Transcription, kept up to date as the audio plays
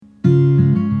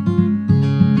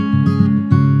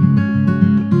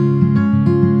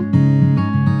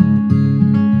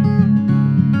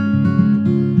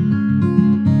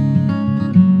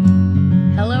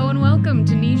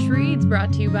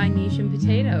by Niche and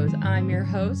Potatoes. I'm your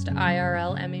host,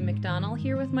 IRL Emmy McDonald,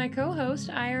 here with my co-host,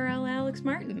 IRL Alex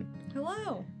Martin.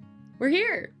 Hello. We're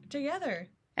here. Together.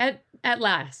 At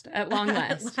last. At long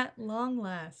last. At long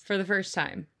last. For the first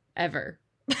time. Ever.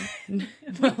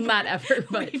 Well, not ever,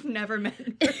 but... We've never met.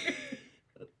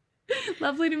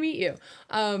 Lovely to meet you.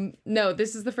 No,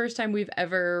 this is the first time we've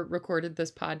ever recorded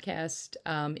this podcast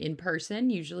in person.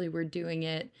 Usually we're doing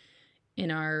it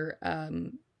in our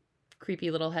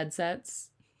creepy little headsets,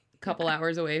 a couple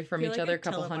hours away from each other, a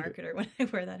couple hundred. Telemarketer when I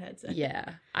wear that headset. Yeah,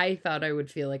 I thought I would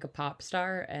feel like a pop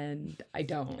star, and I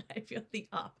don't. I feel the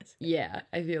opposite. Yeah,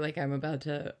 I feel like I'm about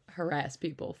to harass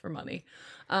people for money.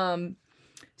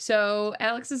 So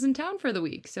Alex is in town for the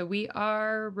week, so we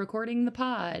are recording the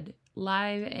pod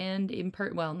live and in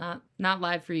person. Well, not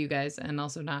live for you guys, and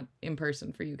also not in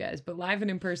person for you guys, but live and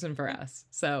in person for us.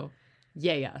 So,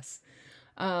 yay us.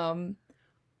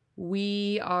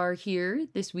 We are here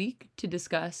this week to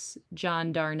discuss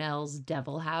John Darnell's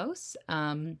Devil House.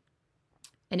 And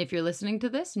if you're listening to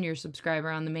this and you're a subscriber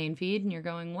on the main feed and you're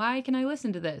going, why can I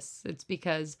listen to this? It's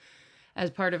because as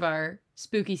part of our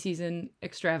spooky season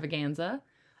extravaganza,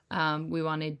 we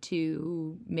wanted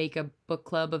to make a book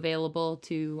club available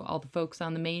to all the folks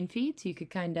on the main feed so you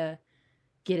could kind of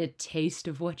get a taste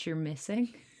of what you're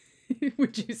missing.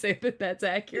 Would you say that that's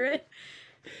accurate?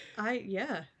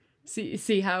 Yeah.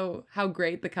 See how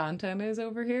great the content is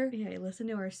over here? Yeah, you listen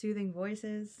to our soothing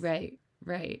voices. Right.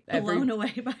 Blown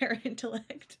away by our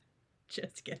intellect.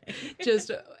 Just kidding.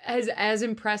 Just as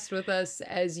impressed with us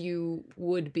as you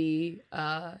would be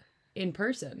in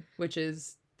person, which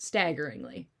is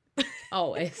staggeringly.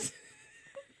 Always.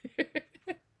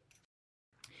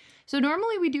 So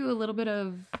normally we do a little bit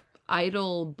of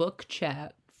idle book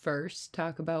chat first,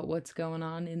 talk about what's going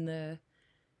on in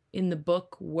the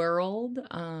book world,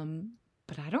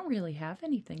 but I don't really have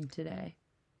anything today.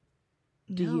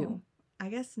 Do you? I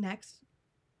guess next,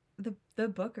 the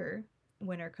Booker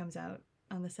winner comes out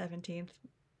on the 17th.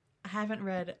 I haven't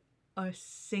read a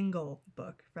single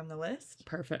book from the list.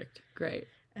 Perfect. Great.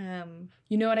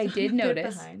 You know what I did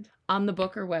notice behind. On the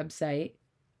Booker website,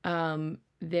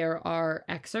 there are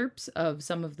excerpts of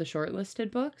some of the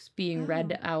shortlisted books being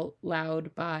read out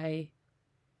loud by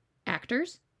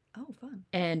actors. Oh, fun.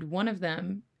 And one of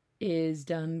them is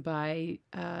done by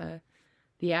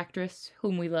the actress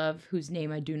whom we love, whose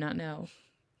name I do not know,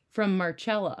 from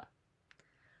Marcella.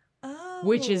 Oh.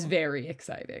 Which is very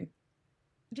exciting.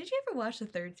 Did you ever watch the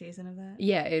third season of that?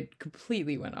 Yeah, it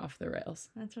completely went off the rails.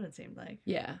 That's what it seemed like.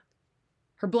 Yeah.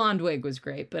 Her blonde wig was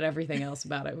great, but everything else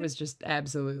about it was just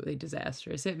absolutely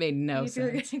disastrous. It made no sense. If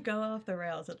you're going to go off the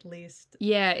rails, at least.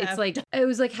 Yeah, it's like, it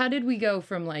was like, how did we go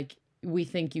from like, we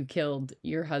think you killed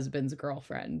your husband's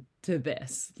girlfriend to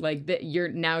this? Like, that you're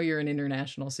an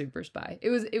international super spy. It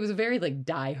was a very like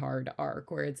Die Hard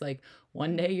arc where it's like,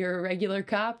 one day you're a regular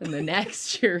cop and the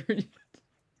next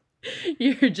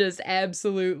you're just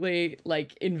absolutely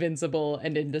like invincible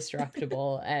and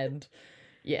indestructible. And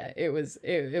yeah, it was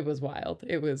wild.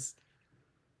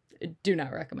 Do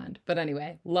not recommend. But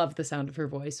anyway, love the sound of her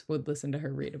voice, would listen to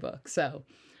her read a book. So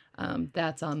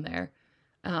that's on there.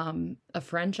 A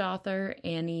French author,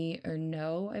 Annie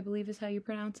Ernaux, I believe is how you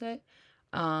pronounce it,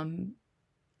 won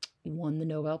the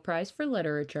Nobel Prize for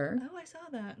Literature. Oh, I saw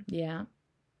that. Yeah.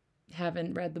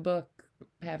 Haven't read the book.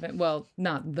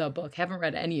 Not the book. Haven't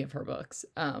read any of her books.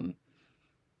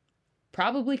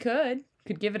 Probably could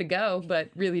give it a go, but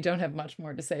really don't have much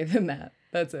more to say than that.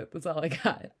 That's it. That's all I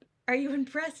got. Are you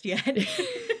impressed yet?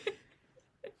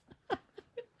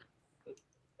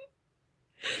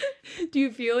 Do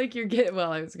you feel like you're getting,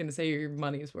 well, I was going to say your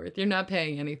money's worth. You're not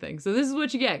paying anything. So this is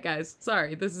what you get, guys.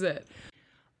 Sorry, this is it.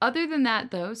 Other than that,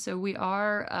 though, so we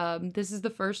are, this is the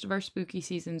first of our spooky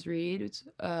seasons reads.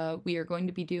 We are going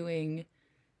to be doing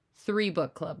 3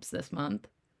 book clubs this month,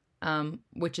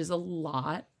 which is a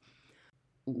lot.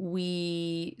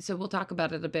 So we'll talk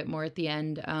about it a bit more at the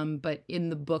end, but in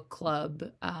the book club,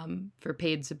 for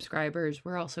paid subscribers,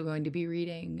 we're also going to be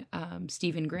reading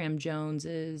Stephen Graham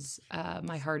Jones's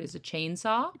My Heart is a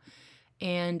Chainsaw,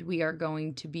 and we are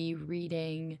going to be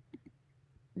reading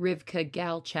Rivka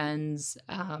Galchen's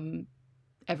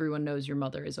Everyone Knows Your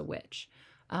Mother is a Witch.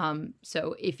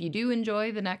 So if you do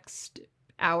enjoy the next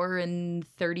hour and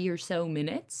 30 or so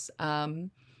minutes,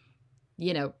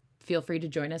 feel free to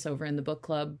join us over in the book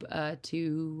club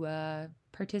to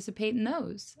participate in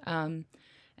those. And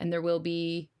there will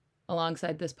be,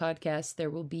 alongside this podcast, there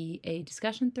will be a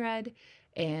discussion thread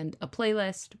and a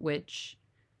playlist, which,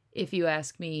 if you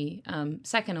ask me,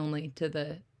 second only to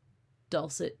the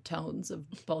dulcet tones of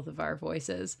both of our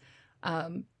voices,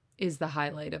 is the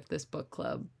highlight of this book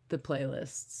club. The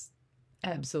playlists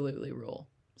absolutely rule.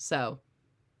 So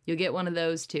you'll get one of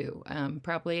those too,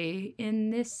 probably in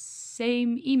this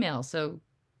same email. So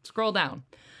scroll down.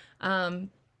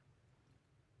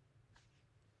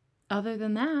 Other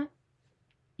than that,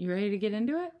 you ready to get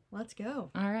into it? Let's go.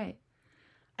 All right.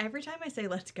 Every time I say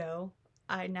let's go,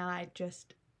 I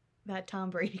just that Tom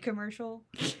Brady commercial.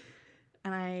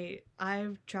 And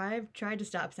I've tried to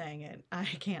stop saying it. I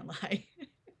can't lie.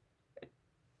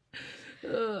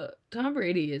 Tom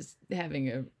Brady is having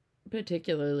a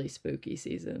particularly spooky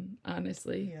season,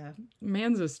 honestly. Yeah.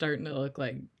 Man's is starting to look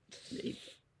like,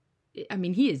 I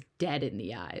mean, he is dead in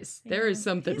the eyes. There is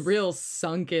something real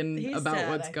sunken about sad,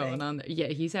 what's I going think. on there. Yeah,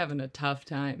 he's having a tough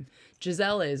time.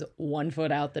 Giselle is 1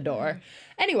 foot out the door.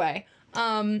 Anyway,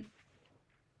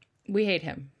 we hate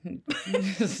him.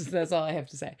 That's all I have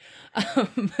to say.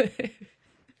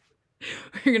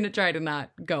 We're going to try to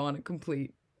not go on a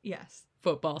complete Yes.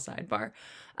 football sidebar.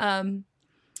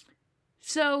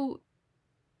 So,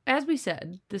 as we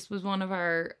said, this was one of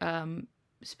our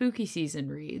spooky season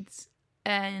reads.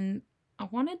 And I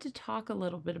wanted to talk a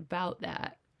little bit about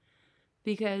that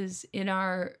because in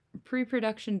our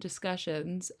pre-production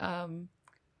discussions,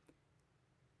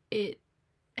 it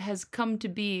has come to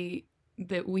be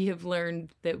that we have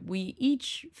learned that we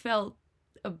each felt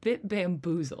a bit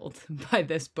bamboozled by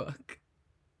this book.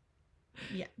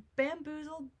 Yeah.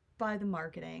 Bamboozled by the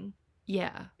marketing.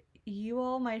 Yeah. You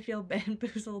all might feel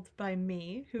bamboozled by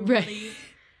me, who Right. really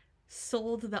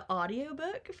sold the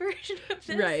audiobook version of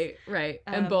this. Right.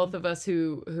 And both of us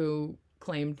who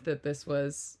claimed that this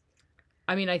was,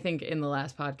 I mean, I think in the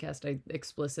last podcast I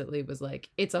explicitly was like,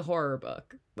 it's a horror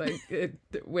book, like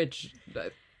which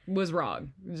was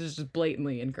wrong. It was just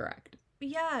blatantly incorrect.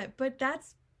 Yeah, but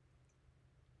that's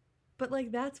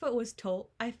what was told.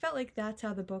 I felt like that's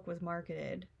how the book was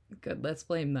marketed. Good, let's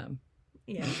blame them.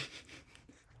 Yeah.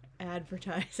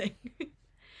 Advertising.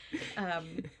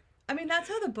 I mean, that's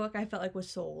how the book I felt like was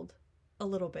sold a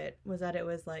little bit, was that it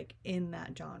was like in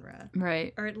that genre.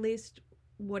 Right. Or at least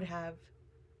would have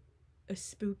a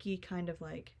spooky kind of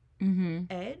like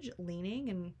edge, leaning.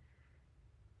 And,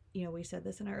 you know, we said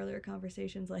this in our earlier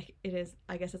conversations, like it is,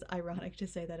 I guess it's ironic to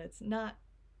say that it's not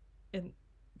in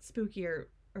spooky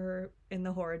or in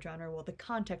the horror genre. Well, the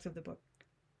contents of the book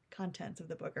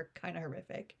are kind of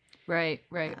horrific. Right.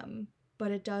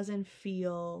 But it doesn't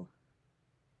feel,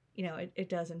 you know, it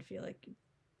doesn't feel like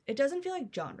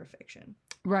genre fiction.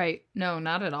 Right. No,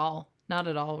 not at all. Not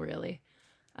at all, really.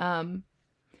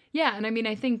 Yeah, and I mean,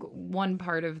 I think one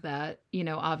part of that, you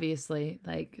know, obviously,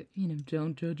 like, you know,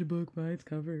 don't judge a book by its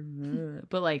cover.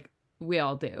 But, like, we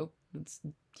all do. It's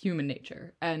human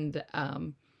nature. And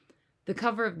the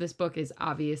cover of this book is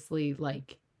obviously,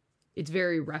 like, it's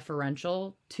very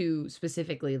referential to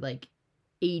specifically, like,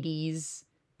 80s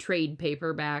trade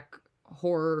paperback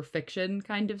horror fiction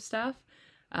kind of stuff.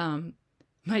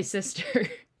 My sister,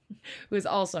 who is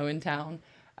also in town,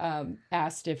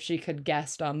 asked if she could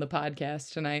guest on the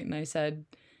podcast tonight. And I said,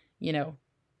 you know,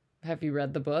 have you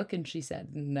read the book? And she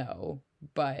said, no,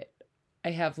 but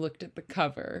I have looked at the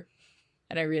cover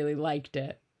and I really liked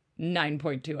it.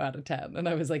 9.2 out of 10. And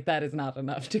I was like, that is not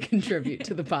enough to contribute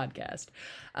to the podcast.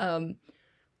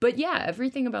 But yeah,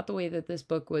 everything about the way that this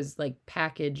book was like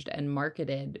packaged and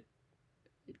marketed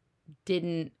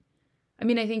didn't, I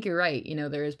mean, I think you're right. You know,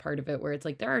 there is part of it where it's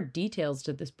like, there are details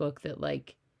to this book that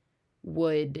like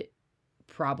would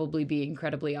probably be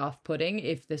incredibly off-putting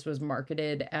if this was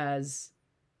marketed as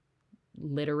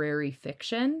literary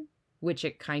fiction, which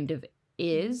it kind of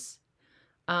is,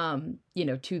 you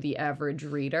know, to the average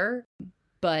reader.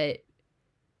 But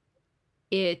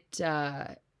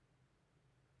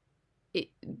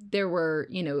there were,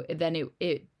 you know, then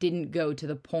it didn't go to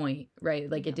the point, right?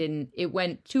 Like it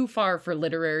went too far for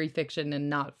literary fiction and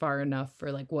not far enough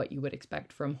for like what you would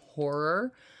expect from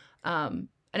horror.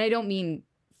 And I don't mean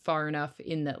far enough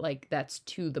in that like that's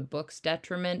to the book's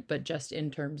detriment, but just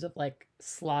in terms of like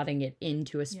slotting it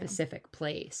into a specific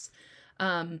place.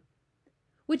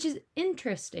 Which is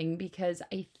interesting because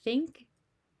I think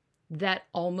that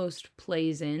almost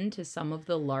plays into some of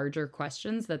the larger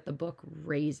questions that the book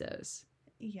raises.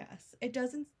 Yes, it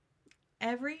doesn't.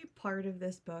 Every part of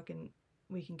this book, and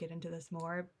we can get into this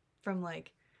more, from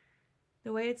like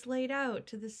the way it's laid out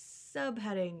to the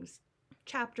subheadings,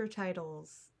 chapter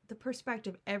titles, the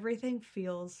perspective, everything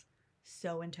feels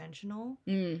so intentional.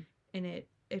 And it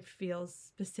feels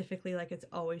specifically like it's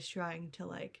always trying to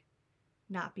like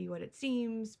not be what it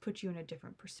seems, put you in a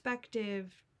different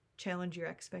perspective, challenge your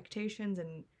expectations,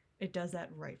 and it does that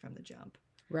right from the jump.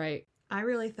 Right. I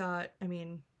really thought, I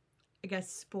mean, I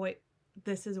guess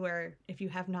this is where, if you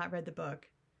have not read the book,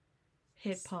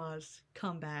 hit pause,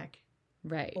 come back.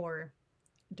 Right. Or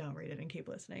don't read it and keep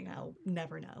listening. I'll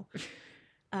never know.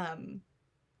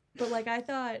 But like I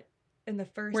thought in the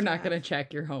first We're not half, going to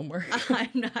check your homework. I'm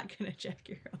not going to check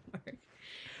your homework.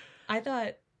 I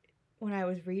thought when I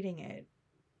was reading it,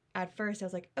 at first I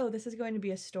was like, oh, this is going to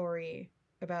be a story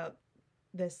about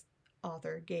this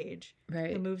author, Gage,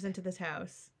 Right. who moves into this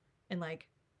house and like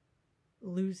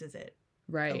loses it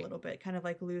Right. a little bit, kind of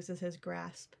like loses his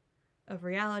grasp of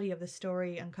reality of the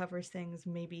story, uncovers things.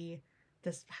 Maybe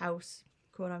this house,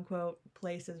 quote unquote,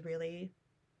 place is really,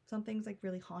 something's like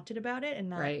really haunted about it,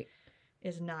 and that Right.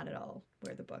 is not at all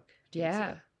where the book takes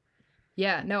Yeah. it.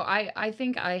 Yeah, no, I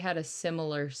think I had a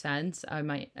similar sense. I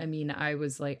mean, I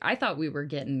was like, I thought we were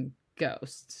getting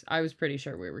ghosts. I was pretty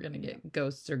sure we were going to get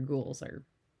ghosts or ghouls or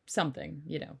something,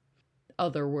 you know,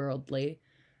 otherworldly.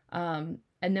 And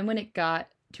then when it got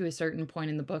to a certain point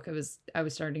in the book, I was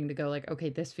starting to go like, okay,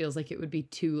 this feels like it would be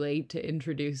too late to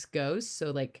introduce ghosts.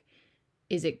 So like,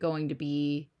 is it going to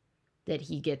be that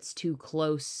he gets too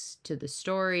close to the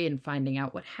story and finding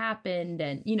out what happened?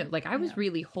 And, you know, like I was Yeah.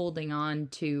 really holding on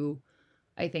to,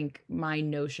 I think, my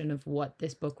notion of what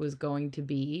this book was going to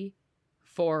be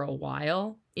for a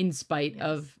while, in spite Yes.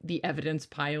 of the evidence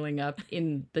piling up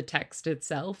in the text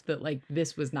itself that like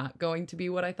this was not going to be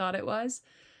what I thought it was.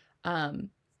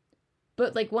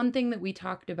 But like one thing that we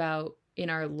talked about in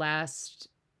our last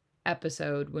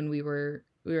episode when we were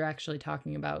actually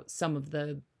talking about some of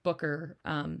the Booker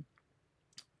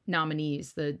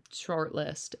nominees, the short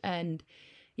list, and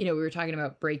you know, we were talking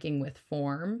about breaking with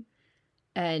form.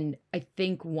 And I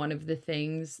think one of the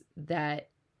things that,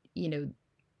 you know,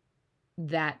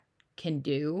 that can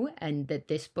do and that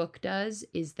this book does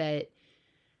is that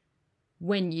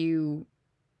when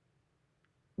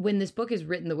this book is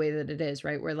written the way that it is,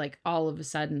 right, where like all of a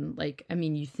sudden, like, I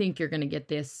mean, you think you're going to get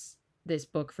this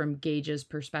book from Gage's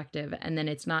perspective, and then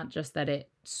it's not just that it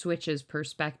switches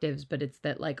perspectives, but it's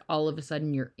that like all of a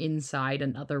sudden you're inside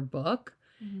another book.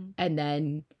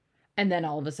 Mm-hmm. And then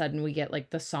all of a sudden we get like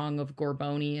the Song of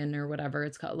Gorbonian or whatever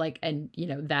it's called, like, and you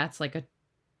know, that's like a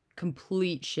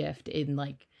complete shift in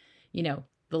like, you know,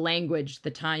 the language, the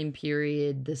time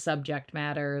period, the subject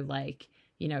matter. Like,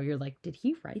 you know, you're like, did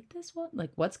he write this one?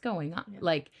 Like, what's going on? Yeah.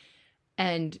 Like,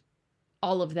 and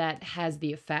all of that has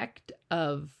the effect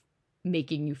of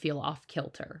making you feel off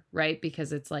kilter, right?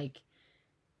 Because it's like,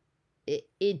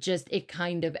 it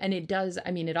kind of, and it does,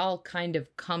 I mean, it all kind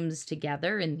of comes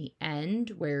together in the end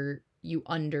where you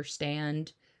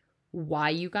understand why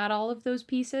you got all of those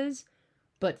pieces.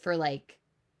 But for like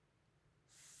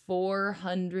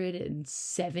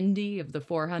 470 of the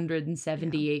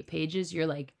 478 pages, you're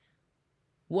like,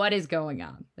 what is going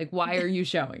on? Like, why are you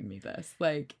showing me this?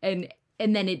 Like, and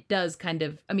then it does kind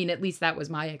of, I mean, at least that was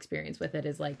my experience with it,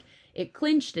 is like, it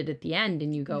clinched it at the end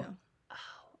and you go,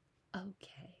 oh,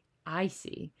 okay. I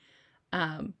see.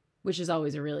 Which is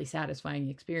always a really satisfying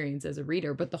experience as a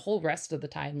reader. But the whole rest of the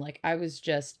time, like I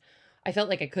felt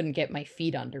like I couldn't get my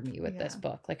feet under me with this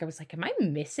book. Like I was like, am I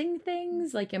missing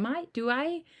things? Like, do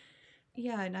I?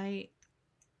 Yeah, and I,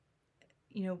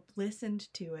 you know,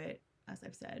 listened to it, as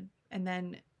I've said, and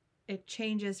then it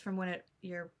changes from when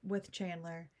you're with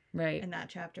Chandler, right, in that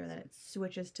chapter, then it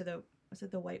switches to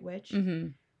the White Witch. Mm-hmm.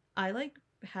 I like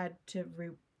had to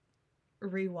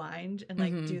rewind and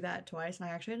like do that twice, and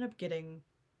I actually ended up getting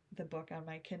the book on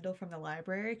my Kindle from the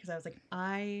library because I was like,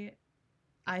 I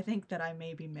think that I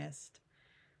maybe missed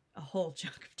a whole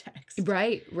chunk of text.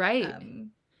 Right.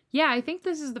 Yeah, I think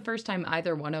this is the first time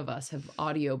either one of us have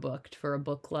audiobooked for a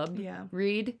book club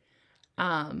read.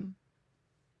 And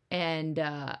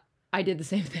I did the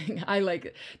same thing. I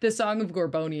like the Song of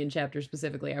Gorbonian chapter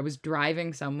specifically. I was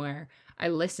driving somewhere. I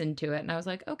listened to it and I was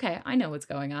like, okay, I know what's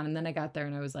going on. And then I got there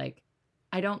and I was like,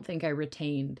 I don't think I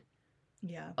retained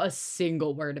a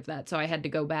single word of that. So I had to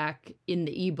go back in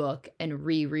the ebook and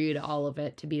reread all of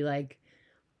it to be like,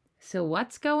 so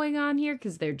what's going on here?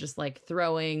 Because they're just like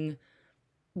throwing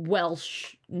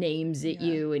Welsh names at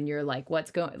you and you're like,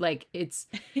 what's going, like, it's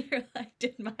you're like,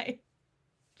 did my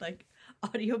like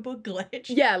audiobook glitch?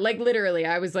 Yeah, like literally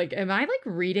I was like, am I like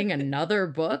reading another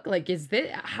book? Like,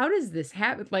 how does this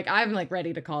happen? Like, I'm like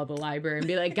ready to call the library and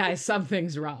be like, guys,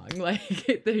 something's wrong.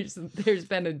 Like there's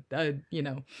been a you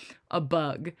know, a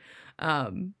bug.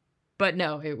 But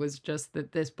no, it was just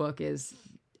that this book is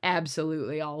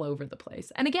absolutely all over the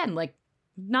place. And again, like,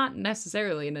 not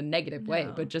necessarily in a negative way,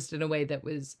 but just in a way that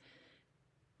was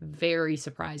very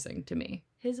surprising to me.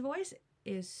 His voice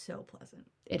is so pleasant.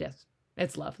 It is.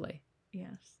 It's lovely.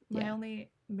 Yes.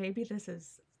 Maybe this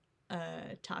is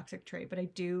a toxic trait, but I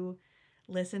do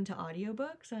listen to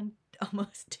audiobooks on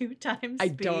almost 2 times speed. I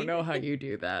don't know how you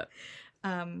do that.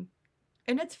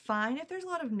 And it's fine if there's a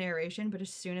lot of narration, but as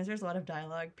soon as there's a lot of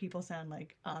dialogue, people sound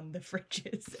like on the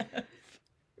fringes of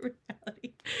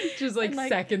reality. Just like, And, like,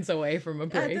 seconds away from a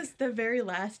At break. the very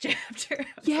last chapter. I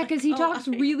was Yeah, like, because he oh, talks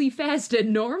really fast at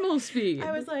normal speed.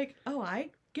 I was like, oh,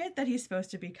 I get that he's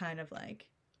supposed to be kind of like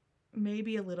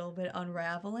maybe a little bit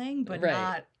unraveling, but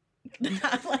Right.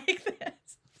 not like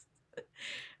this.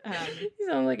 He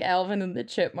sounds like Alvin and the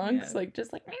Chipmunks, Yeah. like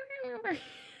just like.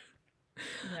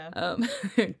 Yeah.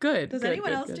 Good. Does good, anyone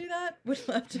good, else good. do that? Would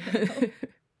love to know.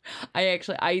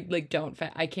 I like don't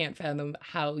I can't fathom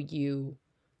how you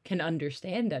can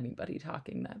understand anybody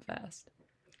talking that fast.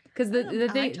 Because the I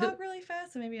thing talk really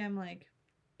fast, so maybe I'm like.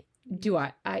 do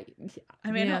I I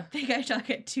mean, I yeah. don't think I talk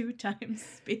at 2 times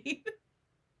speed.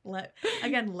 Let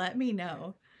me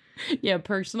know. Yeah,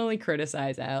 personally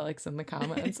criticize Alex in the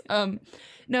comments.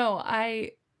 No,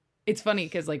 it's funny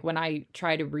because like when I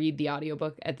try to read the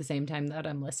audiobook at the same time that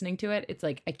I'm listening to it, it's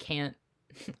like I can't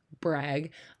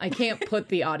brag. I can't put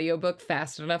the audiobook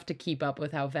fast enough to keep up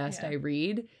with how fast Yeah. I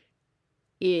read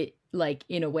it, like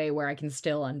in a way where I can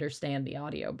still understand the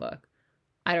audiobook.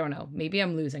 I don't know. Maybe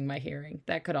I'm losing my hearing.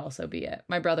 That could also be it.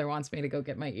 My brother wants me to go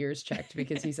get my ears checked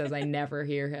because he says I never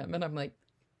hear him. And I'm like,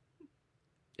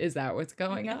 is that what's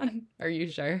going on? Are you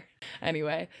sure?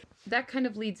 Anyway, that kind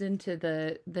of leads into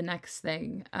the next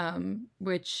thing,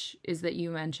 which is that you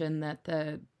mentioned that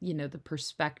the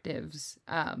perspectives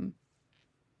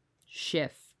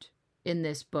shift in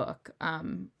this book,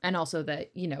 and also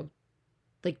that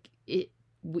like it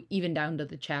even down to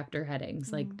the chapter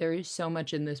headings, like there is so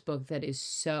much in this book that is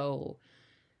so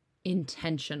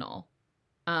intentional.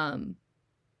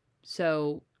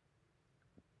 So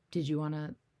did you want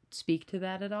to speak to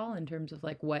that at all in terms of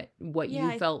like what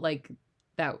Yeah, you felt like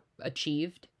that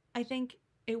achieved? I think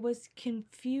it was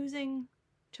confusing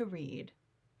to read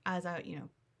as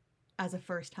a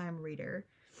first time reader.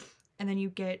 And then you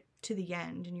get to the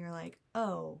end and you're like,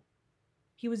 oh,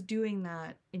 he was doing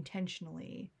that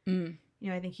intentionally.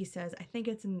 I think he says, I think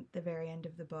it's in the very end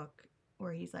of the book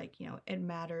where he's like, it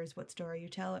matters what story you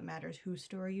tell. It matters whose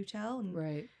story you tell. And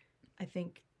Right. I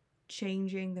think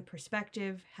changing the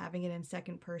perspective, having it in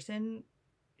second person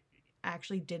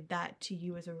actually did that to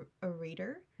you as a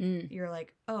reader. You're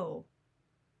like, oh,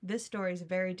 this story is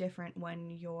very different when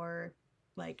you're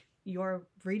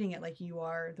reading it like you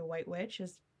are the White Witch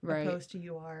as opposed to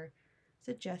you are, is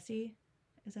it Jessie?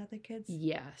 Is that the kid's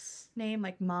name?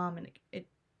 Like mom, and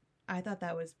I thought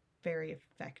that was very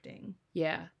affecting.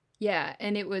 Yeah.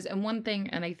 And it was, and one thing,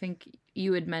 and I think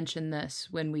you had mentioned this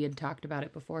when we had talked about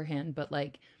it beforehand, but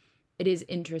like, it is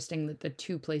interesting that the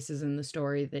two places in the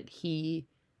story that he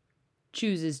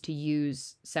chooses to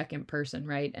use second person,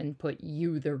 right, and put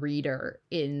you, the reader,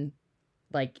 in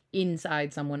like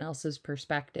inside someone else's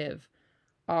perspective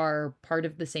are part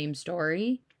of the same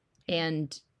story,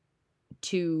 and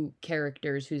two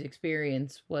characters whose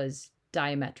experience was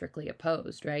diametrically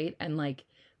opposed, right? And like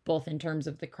both in terms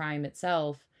of the crime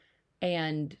itself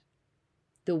and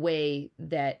the way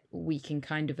that we can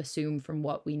kind of assume from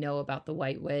what we know about the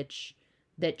White Witch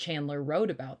that Chandler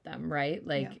wrote about them, right?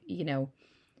 Like,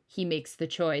 he makes the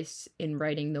choice in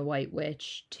writing the White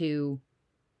Witch to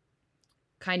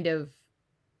kind of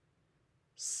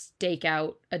stake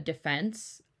out a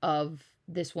defense of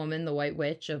this woman, the White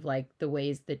Witch, of like the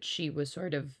ways that she was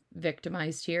sort of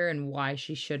victimized here and why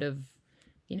she should have,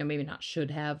 maybe not should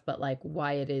have, but like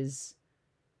why it is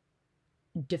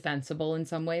defensible in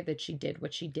some way that she did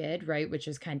what she did, right? Which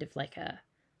is kind of like a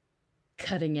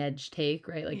cutting edge take,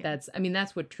 right? Like that's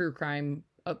what true crime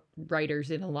writers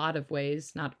in a lot of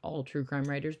ways, not all true crime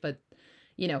writers, but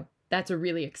that's a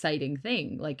really exciting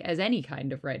thing, like as any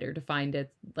kind of writer, to find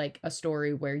it like a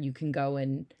story where you can go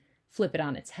and flip it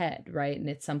on its head, right? And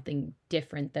it's something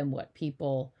different than what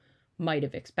people might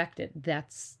have expected.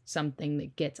 That's something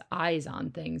that gets eyes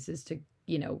on things, is to,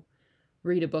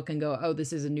 read a book and go, oh,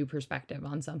 this is a new perspective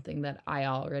on something that I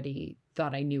already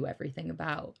thought I knew everything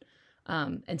about.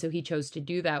 And so he chose to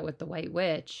do that with the White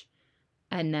Witch.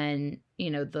 And then,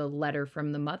 the letter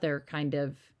from the mother kind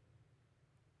of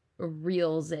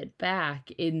reels it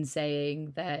back in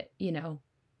saying that,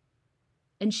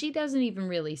 and she doesn't even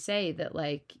really say that,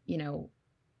 like,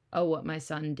 oh, what my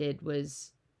son did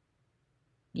was,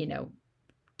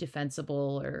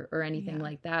 defensible or anything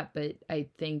like that. But I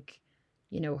think,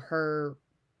 her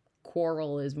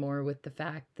quarrel is more with the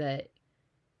fact that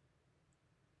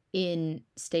in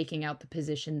staking out the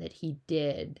position that he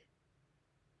did,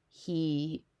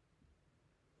 he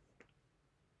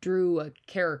drew a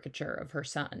caricature of her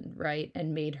son, right?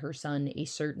 And made her son a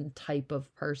certain type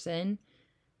of person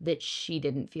that she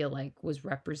didn't feel like was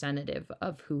representative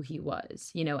of who he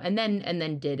was, and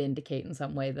then did indicate in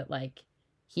some way that, like,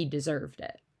 he deserved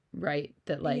it, right?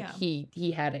 That like Yeah.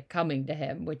 he had it coming to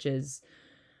him, which is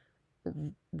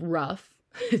rough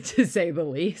to say the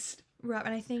least. Right.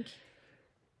 And I think,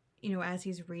 as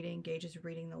Gage is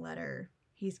reading the letter,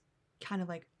 he's kind of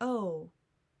like, oh,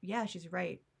 yeah, she's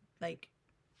right. Like,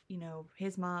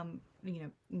 his mom,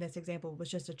 in this example, was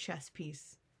just a chess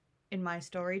piece in my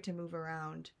story to move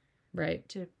around, right,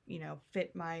 to,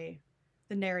 fit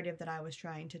the narrative that I was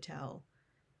trying to tell,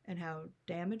 and how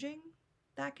damaging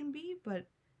that can be. But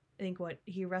I think what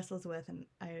he wrestles with, and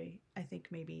I think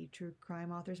maybe true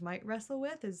crime authors might wrestle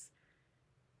with, is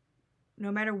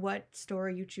no matter what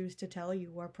story you choose to tell,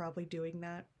 you are probably doing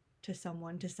that to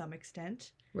someone to some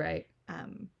extent. right.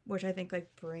 Which I think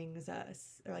like brings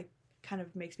us, or like kind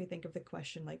of makes me think of the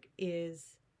question, like,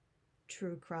 is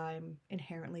true crime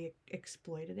inherently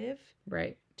exploitative?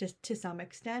 Right. Just to some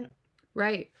extent.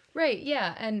 Right.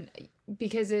 Yeah. And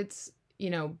because it's,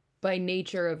 by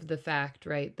nature of the fact,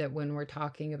 right, that when we're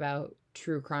talking about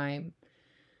true crime,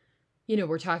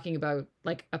 we're talking about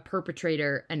like a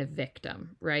perpetrator and a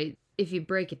victim, right? If you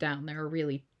break it down, there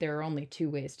are only two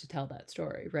ways to tell that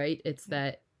story, right? It's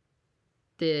that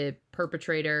the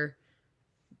perpetrator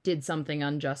did something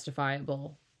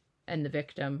unjustifiable and the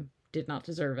victim did not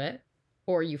deserve it.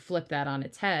 Or you flip that on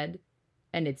its head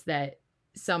and it's that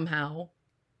somehow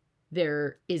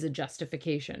there is a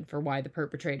justification for why the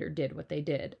perpetrator did what they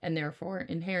did. And therefore,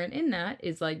 inherent in that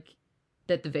is like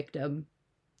that the victim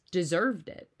deserved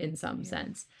it in some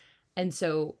sense. And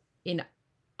so in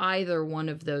either one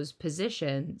of those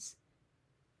positions,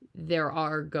 there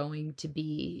are going to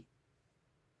be,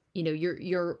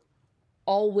 you're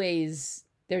always,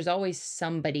 there's always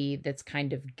somebody that's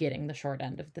kind of getting the short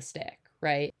end of the stick,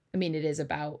 right? I mean, it is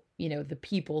about, the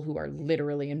people who are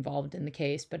literally involved in the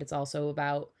case, but it's also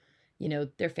about,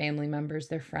 their family members,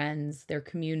 their friends, their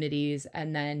communities.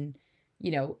 And then,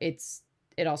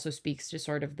 it also speaks to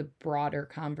sort of the broader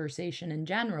conversation in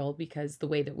general, because the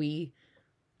way that we,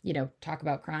 talk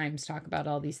about crimes, talk about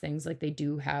all these things, like they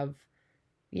do have,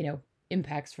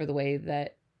 impacts for the way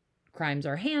that crimes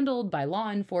are handled by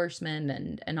law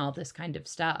enforcement and all this kind of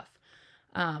stuff.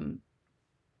 And,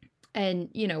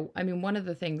 I mean, one of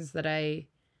the things that I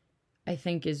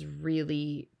think is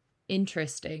really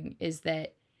interesting is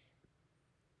that,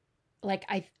 like,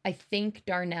 I think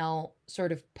Darnell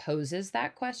sort of poses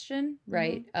that question,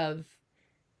 right? Mm-hmm. Of,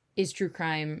 is true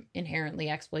crime inherently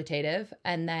exploitative?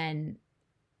 And then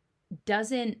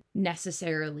doesn't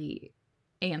necessarily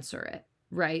answer it,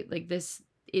 right? Like this,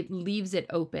 it leaves it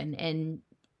open. And,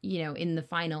 in the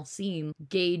final scene,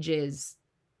 Gage is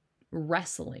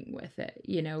wrestling with it.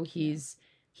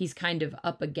 He's kind of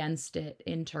up against it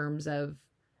in terms of,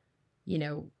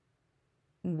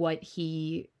 what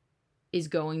he is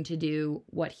going to do,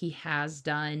 what he has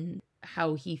done,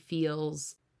 how he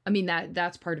feels. I mean,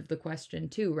 that's part of the question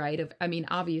too, right?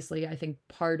 Obviously, I think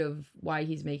part of why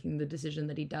he's making the decision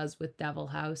that he does with Devil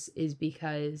House is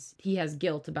because he has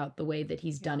guilt about the way that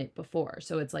he's done it before.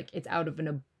 So it's like, it's out of an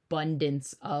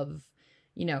abundance of,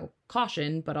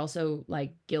 caution, but also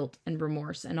like guilt and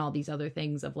remorse and all these other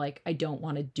things of like, I don't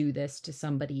want to do this to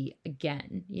somebody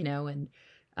again, and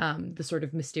the sort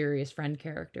of mysterious friend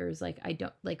characters, like, I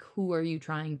don't, like, who are you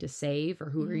trying to save, or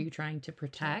who are you trying to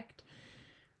protect?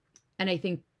 And I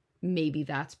think maybe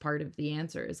that's part of the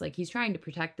answer, is like, he's trying to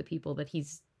protect the people that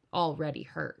he's already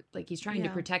hurt. Like, he's trying to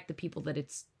protect the people that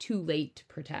it's too late to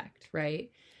protect,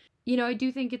 right? I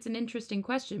do think it's an interesting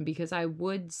question, because I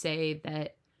would say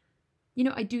that,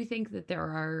 I do think that there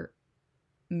are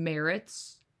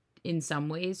merits in some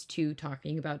ways to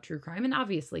talking about true crime. And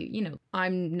obviously,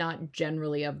 I'm not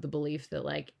generally of the belief that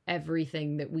like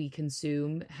everything that we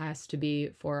consume has to be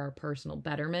for our personal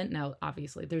betterment. Now,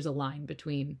 obviously, there's a line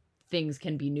between things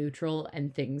can be neutral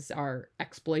and things are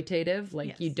exploitative.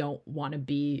 Like, you don't want to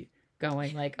be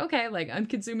going like, okay, like I'm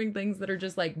consuming things that are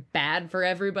just like bad for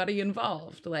everybody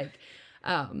involved. Like,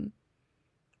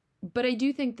 but I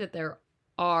do think that there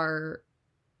are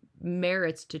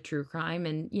merits to true crime,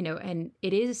 and and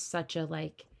it is such a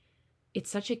like, it's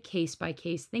such a case by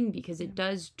case thing, because it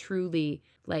does truly,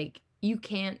 like, you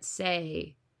can't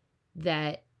say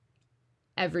that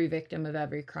every victim of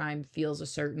every crime feels a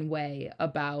certain way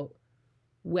about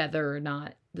whether or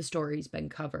not the story's been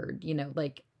covered,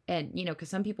 like, and because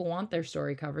some people want their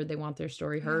story covered, they want their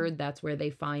story heard. That's where they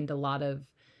find a lot of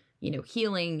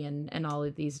healing and all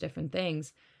of these different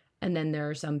things. And then there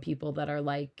are some people that are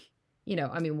like,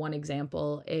 one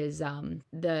example is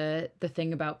the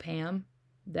thing about Pam,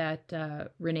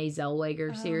 that Renee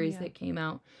Zellweger series that came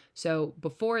out. So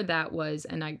before that was,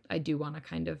 and I do want to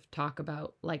kind of talk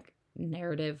about like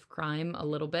narrative crime a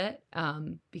little bit,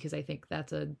 because I think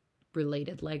that's a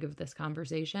related leg of this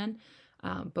conversation.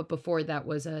 But before that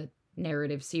was a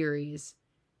narrative series,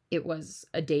 it was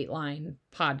a Dateline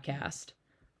podcast.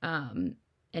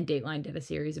 And Dateline did a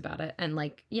series about it. And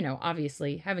like, you know,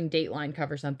 obviously having Dateline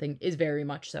cover something is very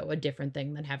much so a different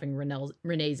thing than having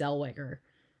Renee Zellweger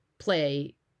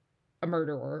play a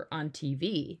murderer on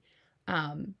TV.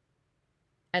 And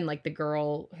like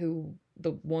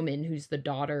the woman who's the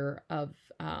daughter of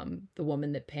the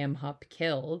woman that Pam Hupp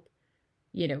killed,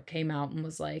 you know, came out and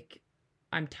was like,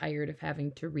 I'm tired of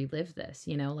having to relive this,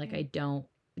 you know, like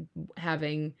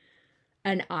having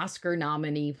an Oscar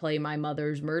nominee play my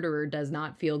mother's murderer does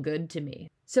not feel good to me.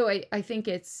 So I think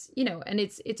it's, you know, and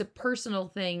it's a personal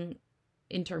thing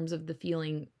in terms of the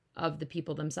feeling of the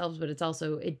people themselves, but it's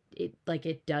also,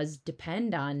 it does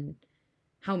depend on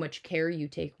how much care you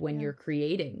take when you're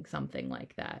creating something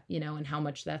like that, you know, and how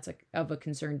much that's of a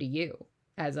concern to you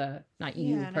as not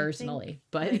you personally,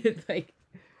 but like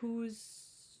whose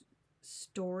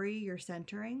story you're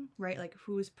centering, right? Like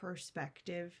whose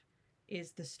perspective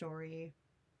is the story,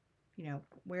 you know,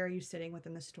 where are you sitting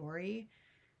within the story,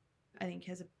 I think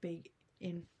has a big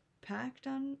impact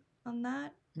on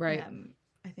that. Right.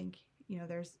 I think, you know,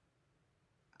 there's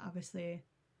obviously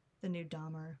the new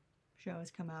Dahmer show has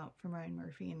come out from Ryan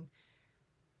Murphy, and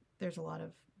there's a lot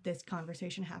of this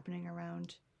conversation happening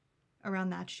around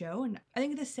that show. And I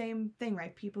think the same thing,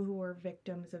 right? People who were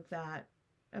victims of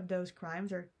those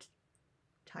crimes are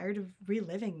tired of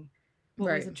reliving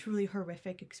what was a truly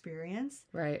horrific experience.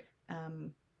 Right.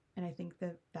 And I think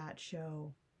that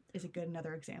show is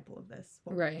another example of this.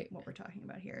 What we're talking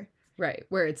about here. Right.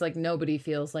 Where it's like nobody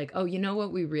feels like, oh, you know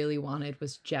what we really wanted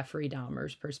was Jeffrey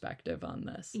Dahmer's perspective on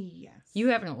this. Yes. You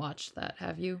haven't watched that,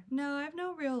 have you? No, I have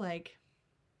no real like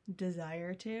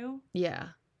desire to. Yeah.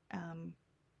 And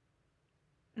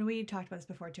we talked about this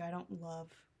before too. I don't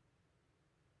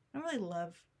really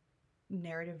love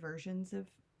narrative versions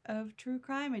of true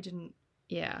crime. I didn't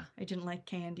like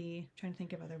Candy. I'm trying to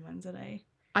think of other ones that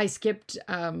I skipped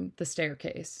The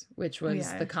Staircase, which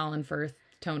was the Colin Firth,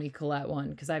 Toni Collette one,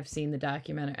 because I've seen the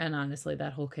documentary, and honestly,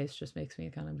 that whole case just makes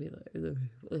me kind of be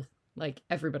like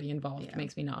everybody involved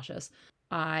makes me nauseous.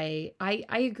 I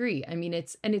agree. I mean,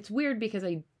 it's weird because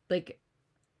I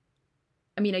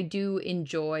do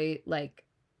enjoy like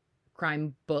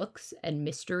crime books and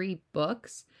mystery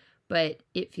books, but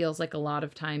it feels like a lot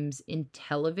of times in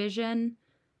television,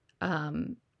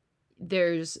 I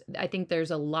think there's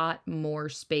a lot more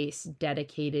space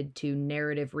dedicated to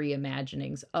narrative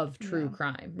reimaginings of true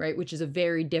crime, right? Which is a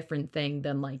very different thing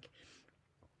than like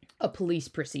a police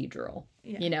procedural,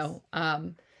 you know?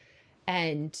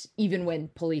 And even when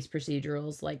police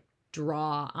procedurals like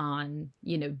draw on,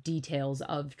 you know, details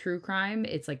of true crime,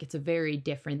 it's like, it's a very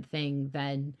different thing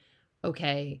than,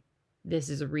 okay, this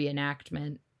is a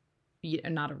reenactment.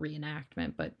 Not a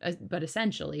reenactment, but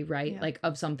essentially, right? Like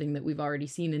of something that we've already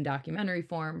seen in documentary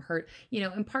form, heard, you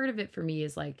know, and part of it for me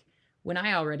is like, when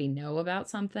I already know about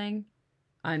something,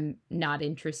 I'm not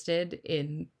interested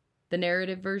in the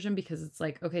narrative version, because it's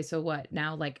like, okay, so what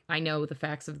now? Like, I know the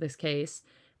facts of this case,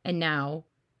 and now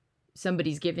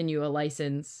somebody's given you a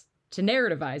license to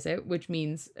narrativize it, which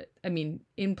means, I mean,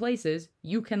 in places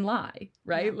you can lie,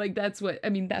 right? Yeah. Like that's what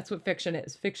fiction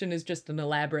is. Fiction is just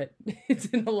it's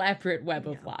an elaborate web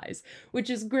of lies, which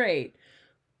is great.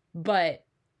 But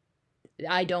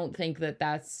I don't think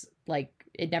that's like,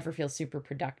 it never feels super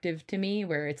productive to me,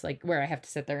 where it's like, where I have to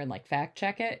sit there and like fact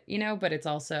check it, you know, but it's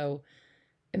also,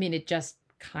 I mean, it just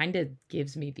kind of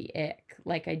gives me the ick.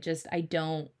 Like, I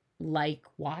don't like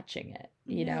watching it,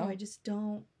 you know? I just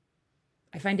don't.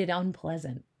 I find it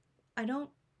unpleasant. I don't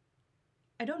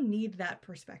need that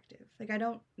perspective. Like, I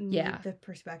don't need the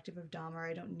perspective of Dahmer.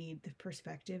 I don't need the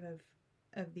perspective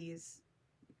of these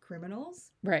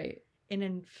criminals. Right. In a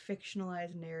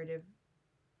fictionalized narrative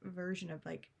version of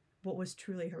like what was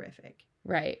truly horrific.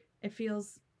 Right. It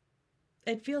feels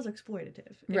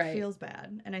exploitative. It feels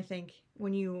bad. And I think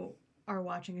when you are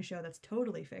watching a show that's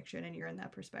totally fiction and you're in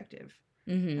that perspective,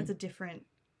 that's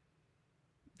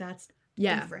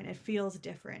different. It feels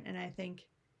different. And I think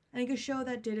a show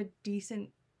that did a decent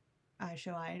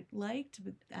show I liked,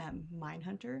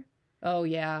 Mindhunter. Oh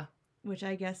yeah. Which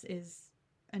I guess is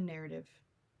a narrative.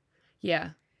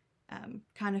 Yeah.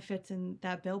 Kind of fits in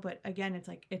that bill, but again, it's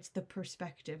like, it's the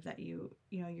perspective that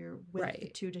you're with the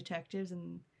two detectives,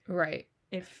 and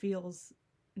it feels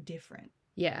different.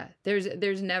 Yeah.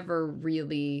 There's never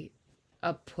really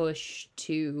a push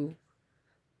to,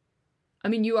 I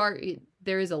mean,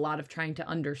 there is a lot of trying to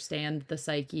understand the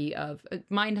psyche of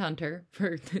Mindhunter,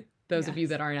 for those of you Yes.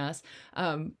 that aren't us.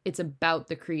 It's about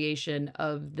the creation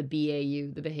of the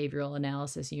BAU, the Behavioral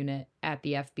Analysis Unit at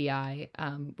the FBI,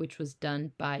 which was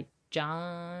done by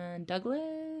John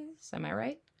Douglas. Am I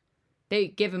right? They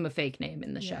give him a fake name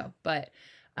in the Yeah. show, but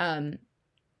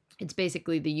it's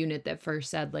basically the unit that first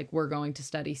said, like, we're going to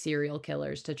study serial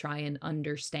killers to try and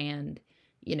understand,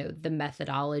 you know, the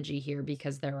methodology here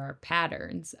because there are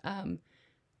patterns. And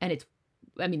it's,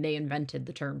 I mean, they invented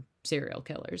the term serial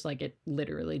killers. Like, it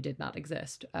literally did not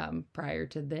exist prior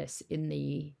to this in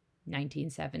the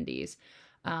 1970s.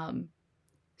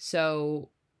 So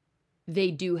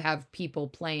they do have people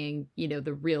playing, you know,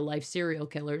 the real life serial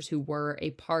killers who were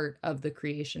a part of the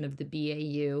creation of the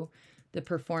BAU. The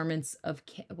performance of,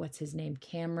 what's his name?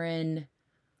 Cameron.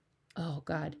 Oh,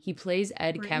 God. He plays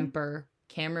Ed Britton? Kemper.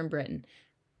 Cameron Britton.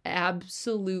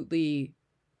 Absolutely,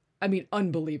 I mean,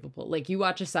 unbelievable. Like, you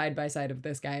watch a side-by-side of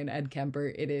this guy and Ed Kemper,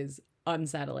 it is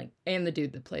unsettling. And the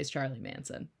dude that plays Charlie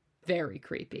Manson. Very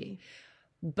creepy.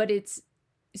 But it's,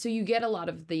 so you get a lot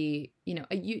of the, you know,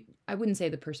 I wouldn't say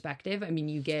the perspective. I mean,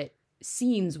 you get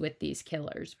scenes with these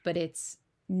killers, but it's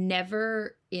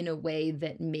never in a way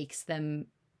that makes them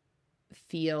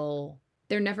feel,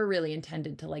 they're never really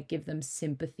intended to, like, give them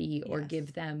sympathy or Yes.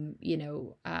 give them, you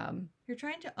know, You're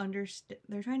trying to understand.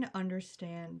 They're trying to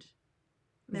understand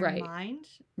their Right. mind,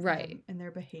 Right. and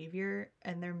their behavior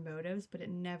and their motives, but it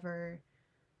never,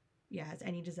 has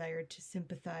any desire to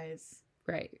sympathize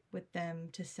right, with them,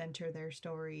 to center their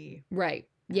story. right.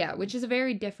 Yeah, which is a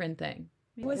very different thing.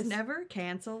 It was Yes. never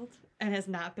canceled and has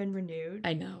not been renewed.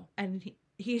 I know. And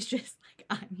he's just like,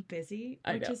 I'm busy,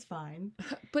 I which know. is fine.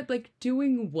 But, like,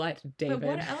 doing what, David? But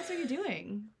what else are you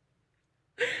doing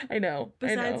I know.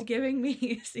 besides giving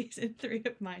me season 3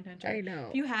 of Mindhunter? I know.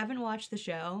 If you haven't watched the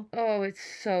show, Oh, it's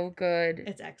so good.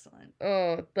 it's excellent.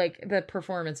 Oh, like, the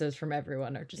performances from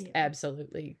everyone are just Yeah.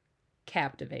 absolutely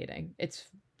captivating. It's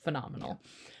phenomenal.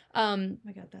 Oh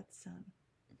my god, that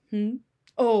son.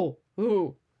 Oh,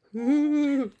 ooh.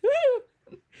 Ooh.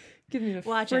 Give me the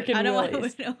Watch it. freaking I don't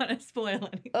willies. want to spoil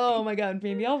anything. Oh my god,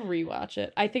 maybe I'll rewatch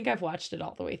it. I think I've watched it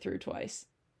all the way through twice.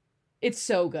 It's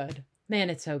so good. Man,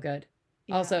 it's so good.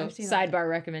 Yeah, Also, I've seen all sidebar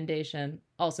recommendation,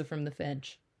 also from The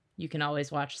Finch. You can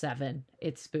always watch Seven.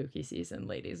 It's spooky season,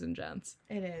 ladies and gents.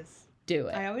 that. It is. Do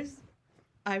it.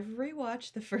 I've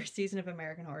rewatched the first season of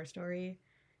American Horror Story,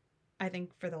 I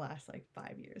think, for the last,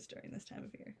 5 years during this time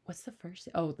of year. What's the first?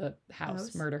 Oh, the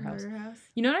house, Murder House. Murder House.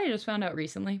 You know what I just found out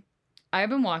recently? I've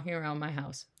been walking around my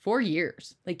house for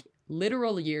years, like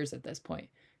literal years at this point,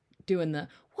 doing the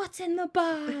what's in the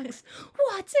box?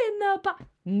 What's in the box?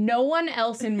 No one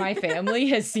else in my family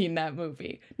has seen that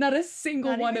movie. Not a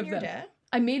single Not one even of your them. dad?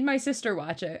 I made my sister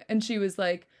watch it and she was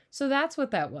like, so that's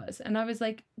what that was. And I was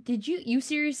like, did you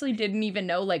seriously didn't even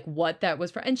know, like, what that was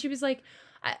for? And she was like,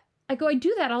 I go, I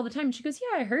do that all the time. And she goes,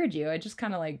 yeah, I heard you. I just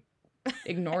kind of, like,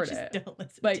 ignored I just it. don't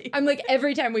listen to Like, you. I'm like,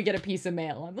 every time we get a piece of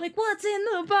mail, I'm like, what's in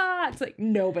the box? Like,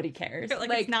 nobody cares. You're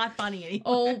like, it's not funny anymore.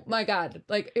 Oh my God.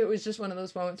 Like, it was just one of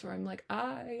those moments where I'm like,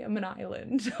 I am an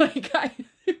island.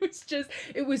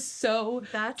 It was so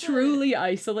That's truly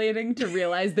isolating to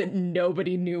realize that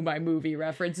nobody knew my movie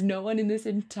reference. No one in this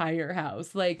entire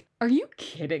house. Like, are you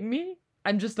kidding me?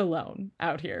 I'm just alone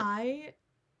out here I,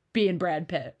 being Brad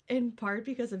Pitt. in part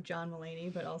because of John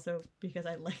Mulaney, but also because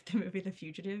I like the movie The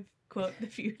Fugitive, quote, The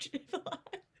Fugitive a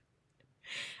lot.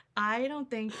 I don't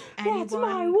think anyone That's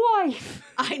my wife.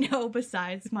 I know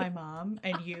besides my mom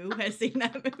and you has seen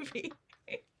that movie.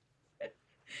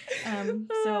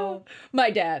 So my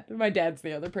dad's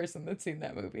the other person that's seen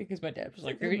that movie because my dad was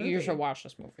like, a good you movie. should watch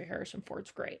this movie. Harrison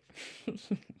Ford's great.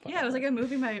 yeah, it was like a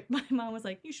movie my mom was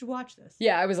like, you should watch this.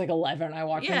 Yeah, I was like 11. I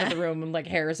walked Yeah. into the room and like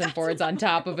Harrison Ford's on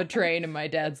top of a train and my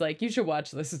dad's like, you should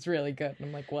watch this. It's really good. And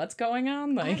I'm like, what's going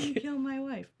on? I didn't Like, kill my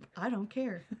wife. I don't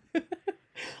care.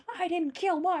 I didn't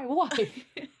kill my wife.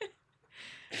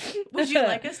 Would you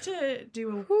like us to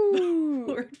do a Ooh.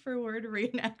 word for word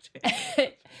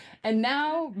reenactment? And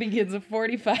now begins a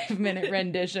 45-minute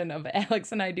rendition of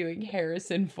Alex and I doing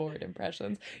Harrison Ford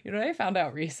impressions. You know what I found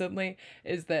out recently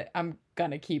is that I'm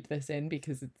gonna keep this in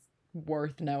because it's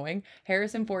worth knowing.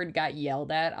 Harrison Ford got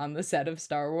yelled at on the set of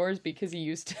Star Wars because he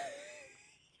used to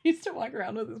he used to walk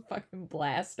around with his fucking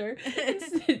blaster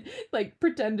and like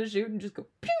pretend to shoot and just go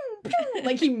pew pew,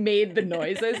 like he made the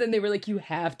noises and they were like, you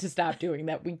have to stop doing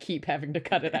that, we keep having to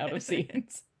cut it out of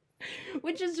scenes.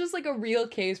 Which is just like a real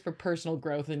case for personal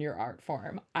growth in your art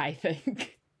form, I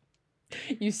think.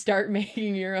 You start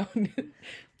making your own pew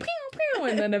pew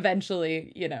and then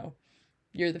eventually, you know,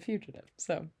 you're the fugitive.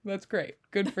 So that's great.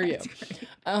 Good for you.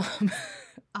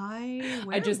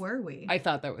 Where just- were we? I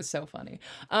thought that was so funny.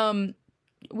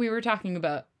 We were talking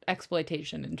about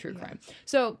exploitation in true Yeah. crime.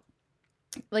 So,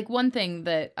 like, one thing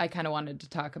that I kind of wanted to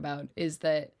talk about is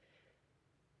that,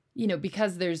 you know,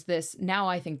 because there's this, now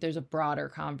I think there's a broader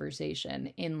conversation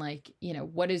in, like, you know,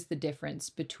 what is the difference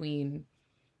between,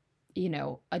 you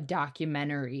know, a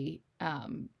documentary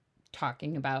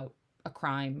talking about a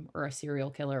crime or a serial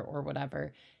killer or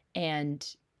whatever,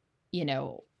 and, you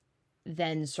know,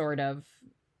 then sort of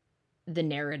the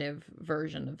narrative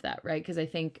version of that, right? Because I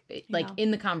think, like, Yeah.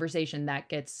 in the conversation that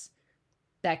gets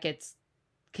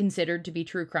considered to be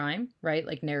true crime, right?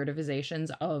 Like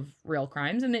narrativizations of real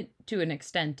crimes, and it, to an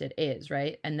extent, it is,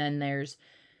 right? And then there's,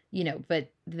 you know,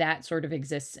 but that sort of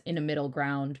exists in a middle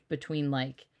ground between,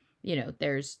 like, you know,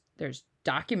 there's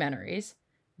documentaries,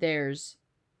 there's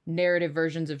narrative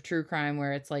versions of true crime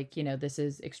where it's like, you know, this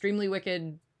is extremely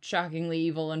wicked, shockingly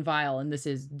evil and vile, and this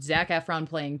is Zac Efron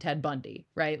playing Ted Bundy,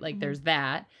 right? Like, Mhm. there's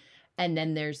that. And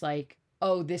then there's like,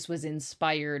 oh, this was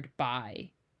inspired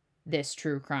by this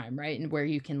true crime, right? And where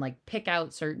you can like pick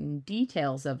out certain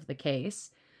details of the case,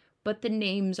 but the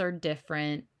names are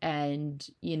different, and,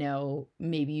 you know,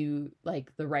 maybe you,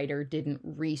 like, the writer didn't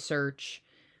research,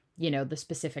 you know, the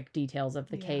specific details of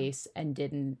the Yeah. case, and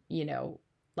didn't, you know,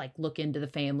 like, look into the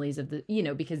families of the, you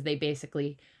know, because they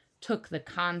basically took the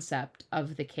concept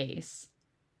of the case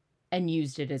and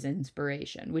used it as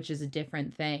inspiration, which is a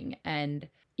different thing. And,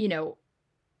 you know,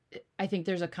 I think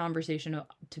there's a conversation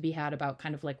to be had about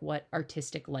kind of like what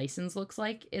artistic license looks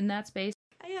like in that space.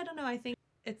 I don't know. I think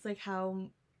it's like, how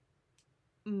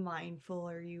mindful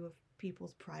are you of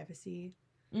people's privacy?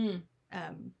 I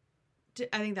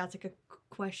think that's like a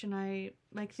question I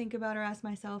like think about or ask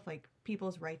myself, like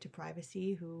people's right to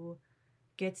privacy, who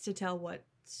gets to tell what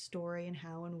story and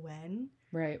how and when.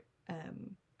 Right.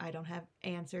 I don't have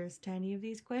answers to any of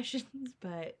these questions,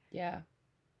 but Yeah.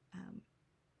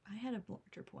 I had a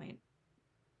larger point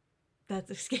that's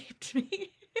escaped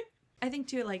me. I think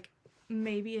too, like,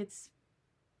 maybe it's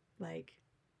like,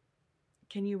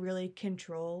 can you really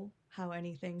control how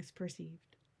anything's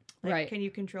perceived? Like, Right. can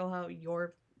you control how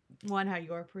you're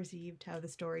perceived, how the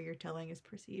story you're telling is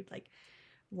perceived? Like,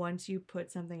 once you put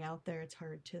something out there, it's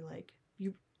hard to, like,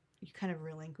 you kind of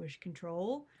relinquish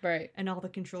control. Right. And all the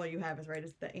control you have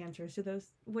is the answers to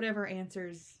those, whatever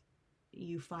answers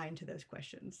you find to those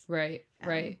questions. Right.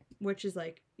 Right. Which is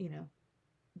like, you know,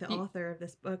 the Y- author of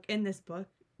this book, in this book,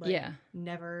 like, Yeah.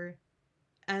 never,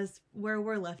 as where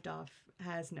we're left off,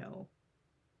 has no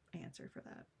answer for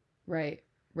that. Right.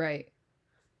 Right.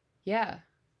 Yeah.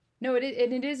 No, it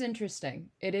is interesting.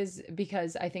 It is,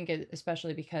 because I think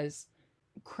especially because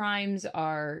crimes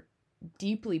are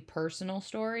deeply personal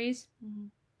stories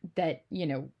that, you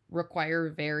know, require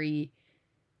very,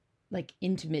 like,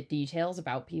 intimate details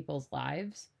about people's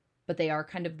lives, but they are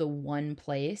kind of the one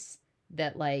place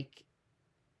that, like,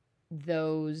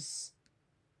 those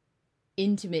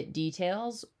intimate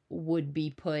details would be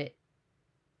put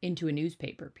into a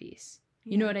newspaper piece.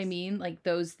 You know what I Yes. mean? Like,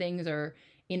 those things are,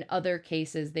 in other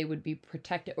cases, they would be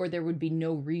protected, or there would be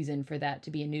no reason for that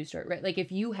to be a news story, right? Like,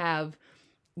 if you have,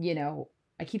 you know,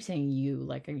 I keep saying you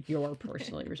like you're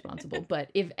personally responsible, but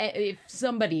if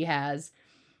somebody has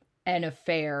an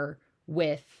affair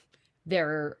with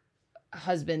their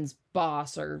husband's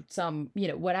boss or some, you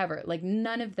know, whatever, like,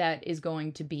 none of that is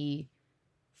going to be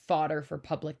fodder for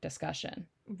public discussion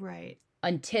Right.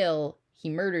 until he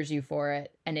murders you for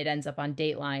it and it ends up on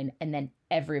Dateline, and then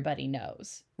everybody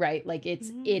knows, right? Like, it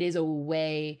is a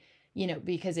way, you know,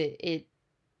 because it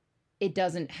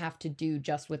doesn't have to do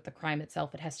just with the crime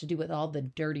itself. It has to do with all the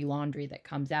dirty laundry that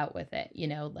comes out with it, you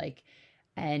know, like,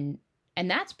 and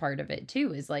that's part of it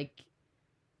too, is like,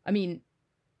 I mean,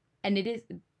 and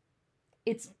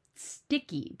it's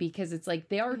sticky because it's like,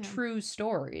 they are true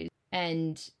stories,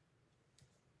 and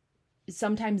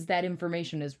sometimes that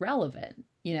information is relevant,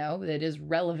 you know, that is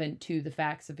relevant to the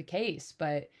facts of the case.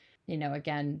 But, you know,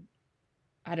 again,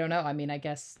 I don't know. I mean, I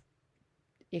guess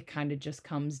it kind of just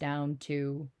comes down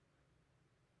to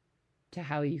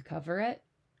how you cover it.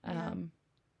 Yeah.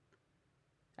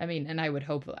 I mean, and I would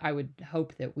hope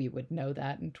that we would know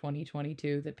that in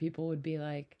 2022, that people would be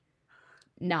like,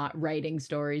 not writing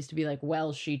stories to be like,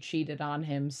 well, she cheated on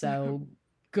him, so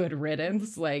good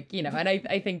riddance. Like, you know, and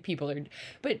I think people are,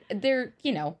 but they're,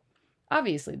 you know,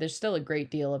 obviously there's still a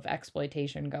great deal of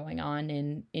exploitation going on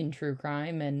in true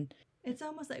crime. And it's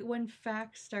almost like when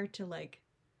facts start to, like,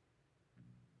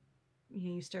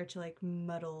 you start to, like,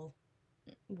 muddle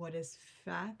what is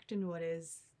fact and what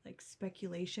is, like,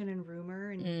 speculation and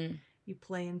rumor, and you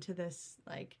play into this,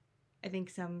 like, I think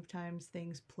sometimes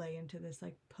things play into this,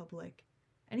 like, public,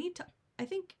 and I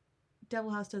think Devil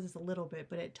House does this a little bit,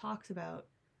 but it talks about,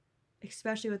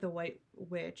 especially with the White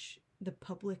Witch, the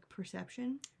public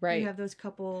perception. Right. You have those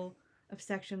couple of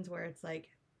sections where it's like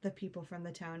the people from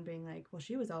the town being like, well,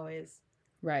 she was always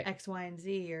right. X, Y, and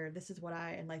Z, or this is what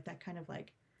I, and like that kind of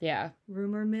like Yeah.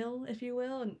 rumor mill, if you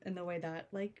will, and the way that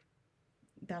like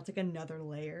that's like another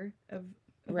layer of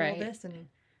Right. all this. And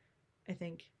I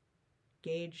think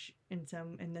Gage in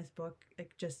this book,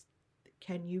 like, just,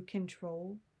 can you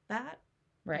control that?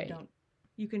 Right.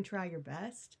 You can try your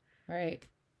best, Right.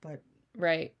 but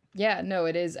right. Yeah, no,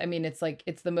 it is. I mean, it's like,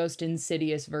 it's the most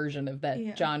insidious version of that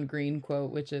Yeah. John Green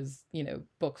quote, which is, you know,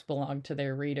 books belong to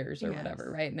their readers or Yes.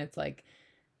 whatever, right? And it's like,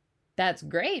 that's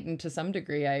great, and to some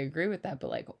degree I agree with that,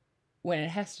 but like when it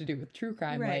has to do with true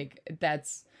crime, Right. like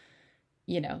that's,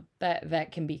 you know,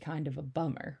 that can be kind of a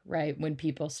bummer, right? When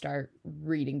people start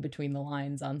reading between the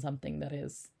lines on something that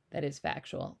is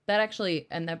factual. That actually,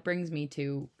 and that brings me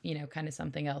to, you know, kind of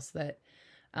something else that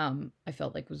I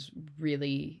felt like was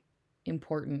really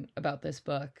important about this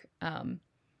book. I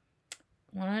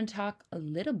want to talk a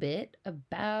little bit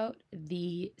about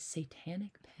the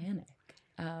Satanic Panic.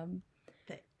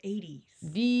 The 80s.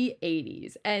 The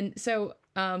 80s. And so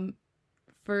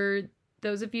for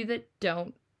those of you that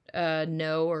don't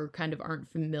know or kind of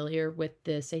aren't familiar with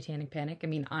the Satanic Panic, I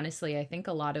mean, honestly, I think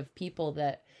a lot of people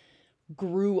that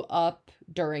grew up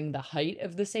during the height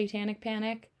of the Satanic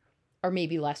Panic are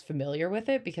maybe less familiar with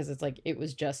it, because it's like it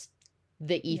was just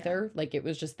the ether, like it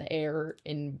was just the air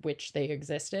in which they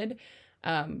existed.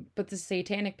 But the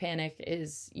Satanic Panic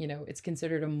is, you know, it's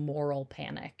considered a moral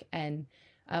panic. And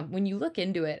when you look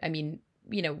into it, I mean,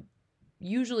 you know,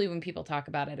 usually when people talk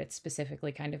about it, it's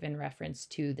specifically kind of in reference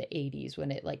to the 80s when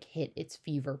it like hit its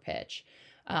fever pitch.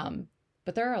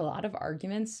 But there are a lot of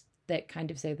arguments that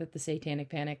kind of say that the Satanic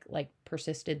Panic like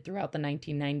persisted throughout the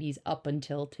 1990s up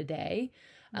until today.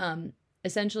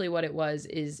 Essentially what it was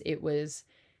is it was,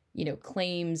 you know,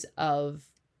 claims of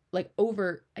like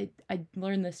over, I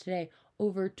learned this today,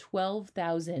 over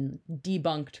 12,000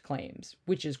 debunked claims,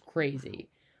 which is crazy,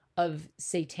 of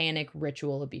satanic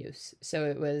ritual abuse. So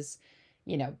it was,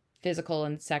 you know, physical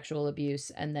and sexual abuse,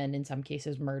 and then in some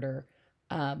cases murder,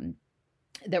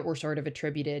 that were sort of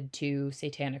attributed to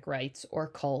satanic rites or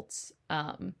cults.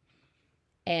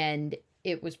 And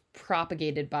it was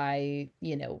propagated by,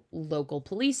 you know, local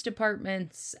police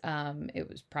departments. It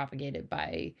was propagated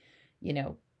by, you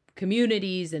know,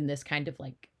 communities, and this kind of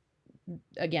like,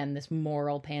 again, this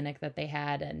moral panic that they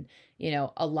had. And, you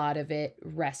know, a lot of it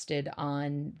rested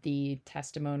on the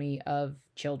testimony of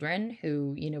children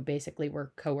who, you know, basically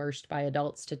were coerced by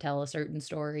adults to tell a certain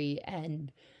story,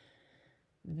 and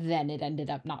then it ended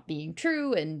up not being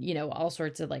true, and, you know, all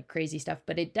sorts of like crazy stuff.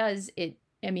 But it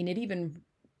even,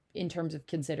 in terms of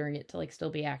considering it to like still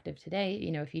be active today, you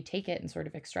know, if you take it and sort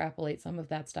of extrapolate some of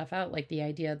that stuff out, like the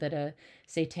idea that a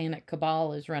satanic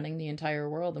cabal is running the entire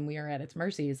world and we are at its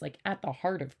mercy is like at the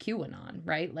heart of QAnon,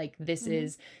 right? Like this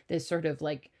is this sort of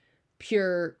like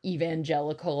pure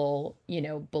evangelical, you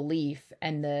know, belief,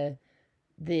 and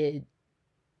the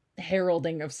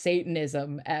heralding of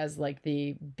Satanism as like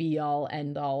the be all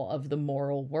end all of the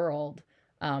moral world,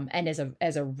 and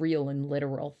as a real and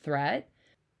literal threat,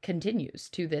 continues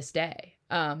to this day.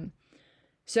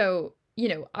 So, you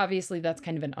know, obviously that's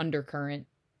kind of an undercurrent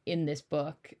in this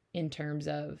book in terms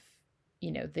of,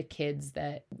 you know, the kids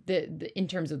that in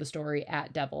terms of the story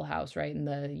at Devil House, right? And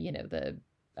the, you know, the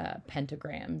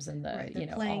pentagrams and the, you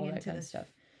know, all that kind of stuff.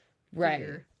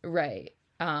 Fear. Right.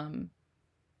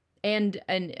 And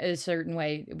a certain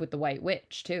way with the White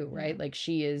Witch too, right? Like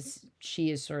she is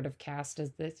sort of cast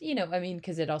as this, you know, I mean,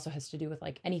 because it also has to do with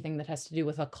like anything that has to do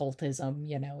with occultism,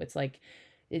 you know, it's like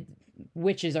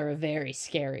witches are a very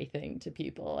scary thing to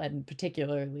people, and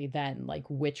particularly then like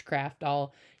witchcraft,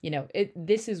 all, you know,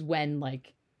 this is when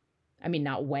like, I mean,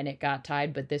 not when it got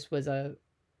tied, but this was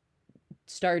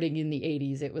starting in the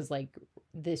 80s, it was like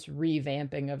this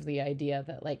revamping of the idea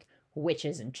that like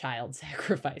witches and child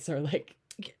sacrifice are like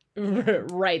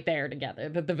right there together,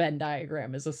 that the Venn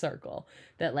diagram is a circle,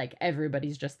 that like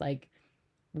everybody's just like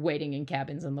waiting in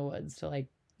cabins in the woods to like,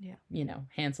 you know,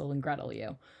 Hansel and Gretel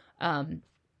you.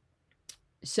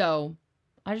 So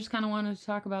I just kind of wanted to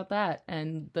talk about that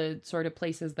and the sort of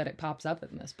places that it pops up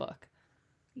in this book.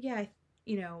 Yeah,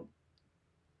 you know,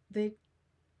 the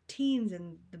teens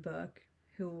in the book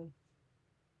who,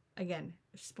 again,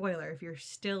 spoiler, if you're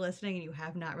still listening and you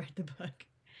have not read the book,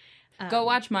 go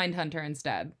watch Mindhunter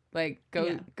instead. Like,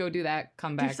 go do that.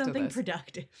 Come back to this. Do something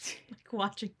productive, like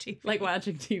watching TV. Like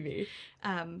watching TV.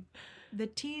 The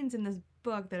teens in this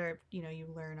book that are, you know, you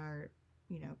learn are,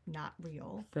 you know, not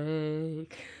real.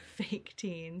 Fake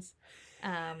teens.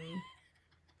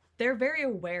 They're very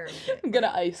aware of it. I'm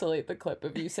gonna isolate the clip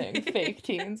of you saying fake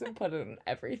teens and put it in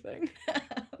everything.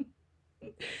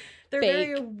 they're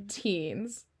Fake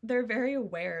teens. They're very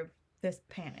aware of this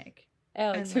panic.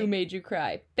 Alex, And, who like, made you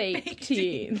cry? Fake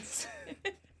teens.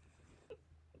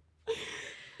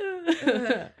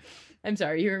 I'm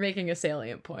sorry, you were making a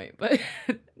salient point, but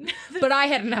I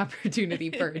had an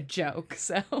opportunity for a joke,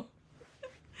 so.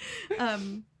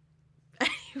 Anyways,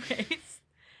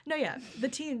 no, yeah, the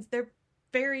teens, they're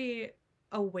very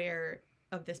aware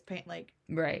of this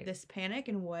right. this panic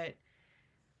and what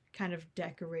kind of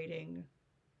decorating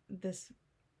this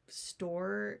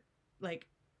store, like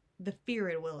the fear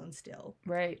it will instill.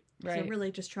 Right. They're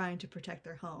really just trying to protect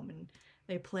their home, and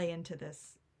they play into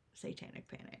this satanic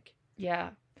panic. Yeah.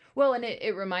 Well, and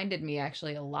it reminded me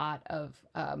actually a lot of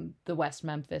the West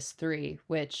Memphis 3,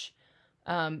 which,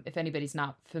 if anybody's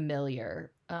not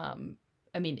familiar,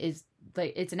 I mean, is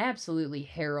like, it's an absolutely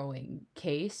harrowing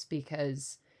case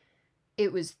because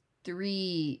it was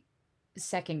 3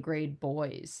 second grade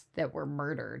boys that were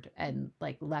murdered and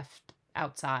like left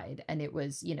outside. And it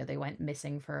was, they went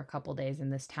missing for a couple days,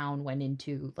 and this town went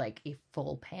into like a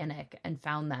full panic and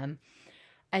found them.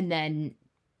 And then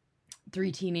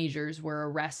 3 teenagers were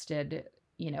arrested,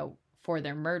 for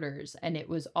their murders. And it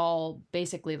was all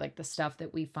basically like the stuff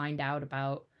that we find out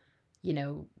about,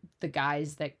 the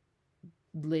guys that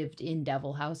lived in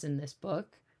Devil House in this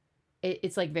book.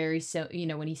 It's like very, so,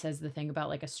 when he says the thing about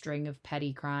like a string of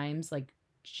petty crimes, like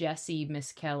Jesse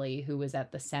Miskelly, who was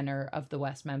at the center of the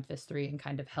West Memphis 3 and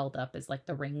kind of held up as like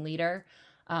the ringleader.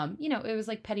 It was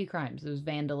like petty crimes. It was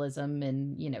vandalism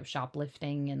and,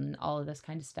 shoplifting and all of this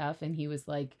kind of stuff. And he was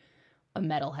like a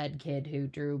metalhead kid who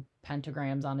drew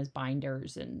pentagrams on his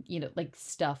binders and, like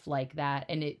stuff like that.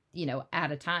 And it,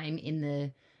 at a time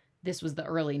this was the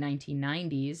early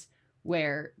 1990s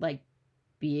where like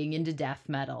being into death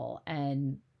metal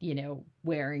and,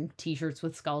 wearing t-shirts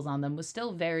with skulls on them was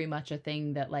still very much a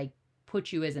thing that like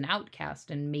put you as an outcast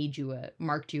and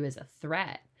marked you as a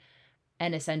threat.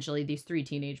 And essentially these 3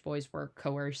 teenage boys were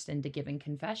coerced into giving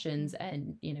confessions,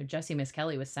 and, Jesse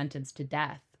Miskelly was sentenced to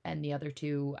death. And the other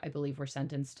 2, I believe, were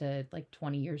sentenced to like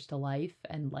 20 years to life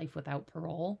and life without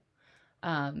parole.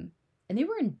 And they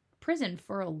were in prison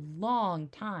for a long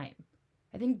time.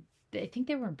 I think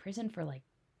they were in prison for like,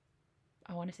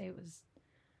 I want to say it was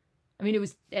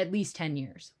at least 10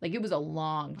 years. Like it was a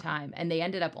long time. And they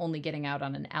ended up only getting out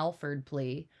on an Alford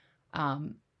plea,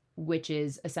 which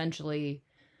is essentially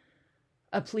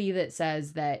a plea that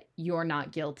says that you're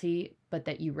not guilty, but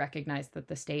that you recognize that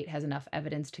the state has enough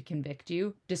evidence to convict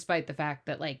you, despite the fact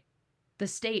that like the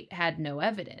state had no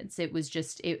evidence. It was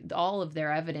just, all of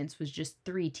their evidence was just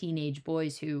 3 teenage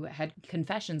boys who had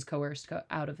confessions coerced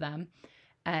out of them.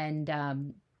 And,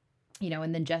 and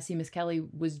then Jesse Miskelly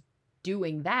was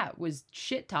doing that, was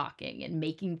shit talking and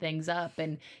making things up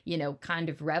and, kind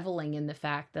of reveling in the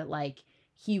fact that like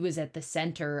he was at the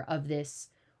center of this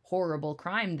horrible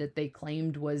crime that they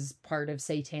claimed was part of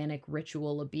satanic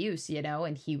ritual abuse,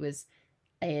 and he was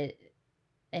an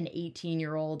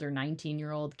 18-year-old or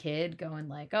 19-year-old kid going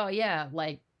like, oh yeah,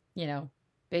 like,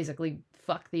 basically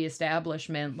fuck the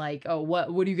establishment. Like, oh, what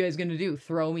are you guys going to do?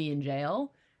 Throw me in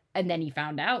jail? And then he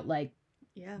found out like,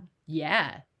 yeah.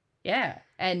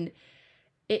 And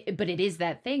but it is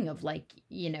that thing of like,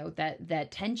 that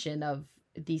tension of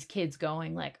these kids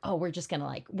going like, oh, we're just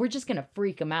gonna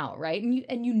freak them out, right?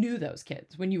 And you knew those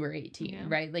kids when you were 18,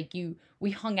 right? Like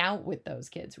we hung out with those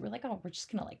kids. We're like, oh, we're just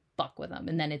gonna like fuck with them.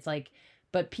 And then it's like,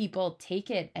 but people take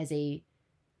it as a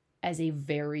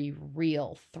very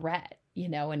real threat,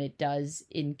 and it does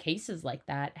in cases like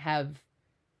that have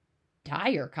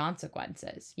dire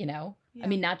consequences, Yeah. I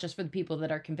mean, not just for the people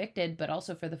that are convicted, but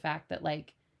also for the fact that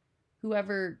like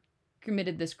whoever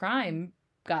committed this crime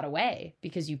got away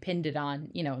because you pinned it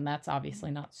on, and that's obviously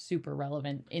not super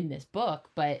relevant in this book,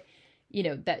 but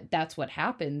that's what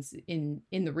happens in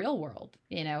the real world,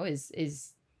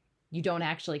 is you don't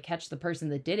actually catch the person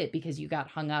that did it because you got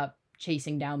hung up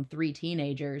chasing down 3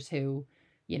 teenagers who,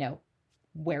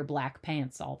 wear black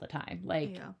pants all the time.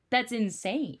 Like that's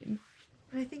insane.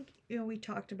 And I think, we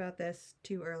talked about this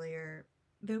too earlier.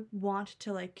 The want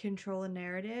to like control a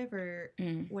narrative, or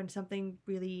when something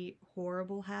really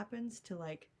horrible happens, to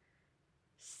like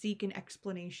seek an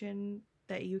explanation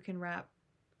that you can wrap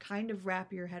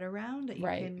your head around, that you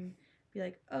can be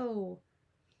like, oh,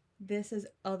 this is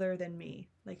other than me.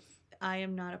 Like I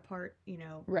am not a part,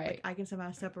 like I can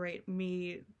somehow separate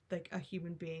me, like a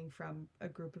human being, from a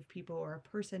group of people or a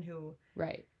person who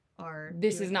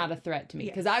this is not a threat to me,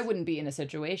 because I wouldn't be in a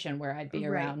situation where I'd be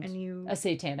around a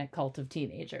satanic cult of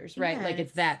teenagers, right? Like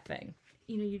it's that thing.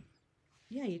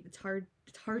 It's hard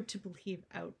to believe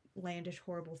outlandish,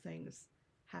 horrible things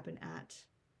happen at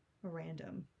a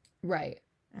random. Right.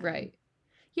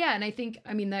 Yeah, and I think,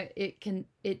 I mean, that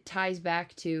it ties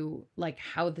back to like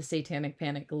how the Satanic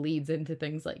Panic leads into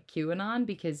things like QAnon,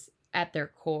 because at their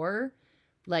core,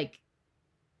 like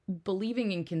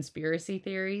believing in conspiracy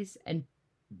theories and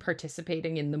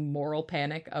participating in the moral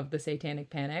panic of the Satanic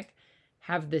Panic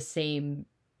have the same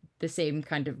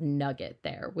kind of nugget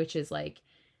there, which is like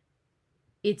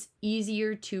it's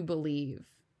easier to believe,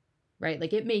 right?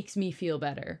 Like it makes me feel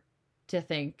better to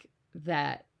think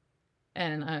that,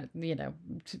 and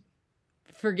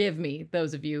forgive me,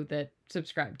 those of you that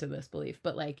subscribe to this belief,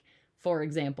 but like, for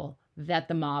example, that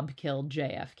the mob killed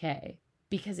JFK,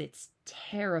 because it's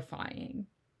terrifying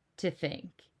to think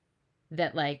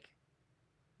that like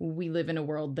we live in a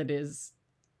world that is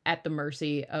at the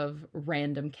mercy of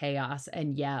random chaos,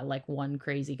 and yeah, like one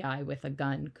crazy guy with a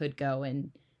gun could go and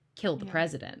kill the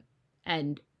president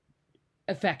and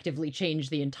effectively change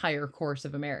the entire course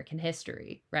of American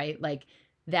history, right? Like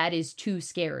that is too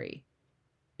scary.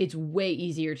 It's way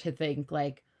easier to think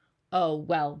like, oh,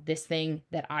 well, this thing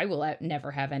that I will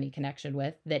never have any connection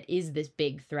with, that is this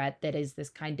big threat, that is this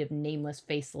kind of nameless,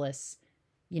 faceless,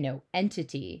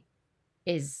 entity,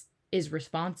 is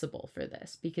responsible for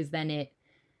this, because then it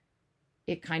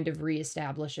kind of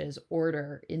reestablishes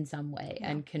order in some way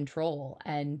and control.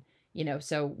 And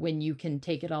so when you can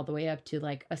take it all the way up to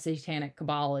like a satanic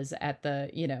cabal is at the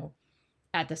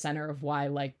center of why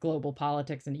like global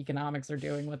politics and economics are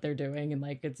doing what they're doing, and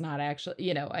like it's not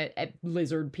actually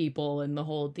lizard people and the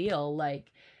whole deal,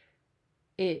 like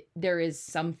there is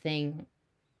something,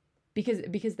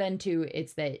 because then too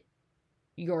it's that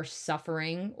your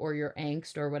suffering or your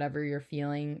angst or whatever you're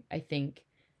feeling, I think,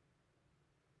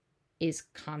 is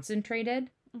concentrated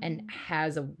and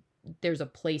there's a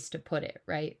place to put it,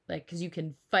 right? Like, because you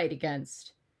can fight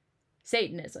against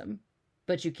Satanism,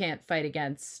 but you can't fight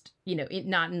against, it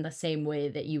not in the same way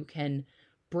that you can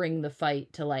bring the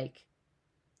fight to like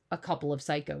a couple of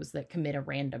psychos that commit a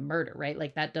random murder, right?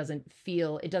 Like that doesn't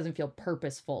feel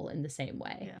purposeful in the same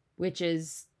way, which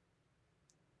is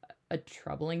a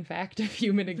troubling fact of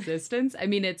human existence. I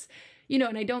mean, it's,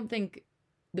 and I don't think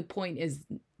the point is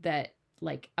that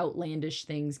like outlandish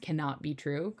things cannot be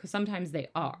true, because sometimes they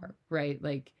are, right?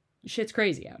 Like shit's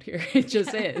crazy out here. It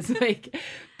just is. Like,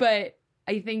 but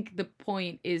I think the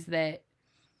point is that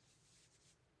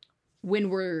when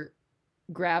we're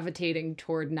gravitating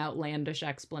toward an outlandish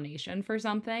explanation for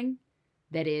something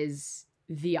that is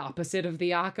the opposite of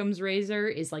the Occam's razor,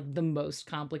 is like the most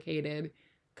complicated,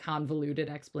 convoluted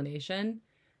explanation,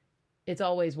 it's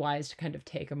always wise to kind of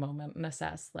take a moment and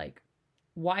assess, like,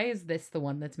 why is this the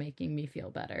one that's making me feel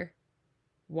better?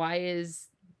 Why is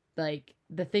like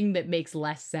the thing that makes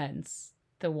less sense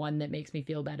the one that makes me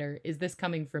feel better? Is this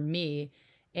coming from me?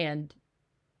 And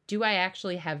do I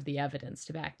actually have the evidence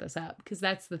to back this up? Because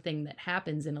that's the thing that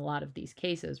happens in a lot of these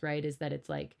cases, right? Is that it's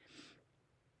like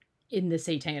in the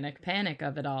satanic panic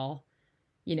of it all,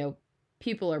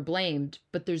 people are blamed,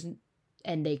 but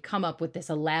and they come up with this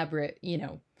elaborate,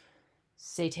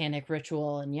 satanic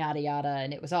ritual and yada yada,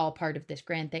 and it was all part of this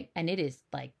grand thing, and it is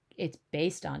like it's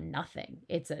based on nothing.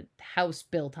 It's a house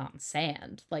built on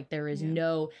sand. Like there's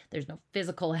no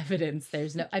physical evidence.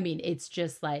 It's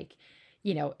just like,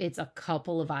 it's a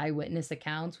couple of eyewitness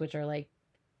accounts, which are like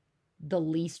the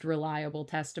least reliable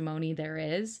testimony there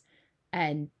is,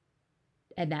 and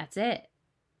that's it.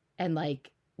 And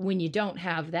like when you don't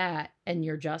have that and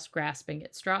you're just grasping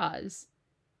at straws,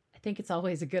 I think it's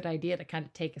always a good idea to kind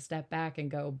of take a step back and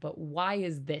go, but why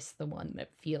is this the one that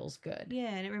feels good? Yeah,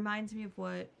 and it reminds me of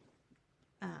what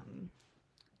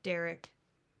Derek,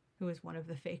 who was one of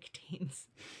the fake teens,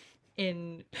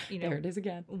 in, there it is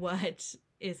again, what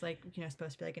is like,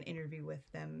 supposed to be like an interview with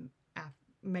them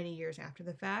many years after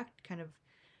the fact, kind of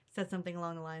said something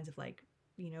along the lines of like,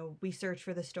 we search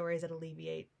for the stories that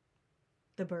alleviate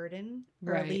the burden,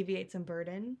 or alleviate some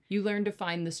burden. You learn to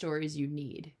find the stories you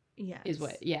need. Yes. Is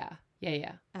what, yeah.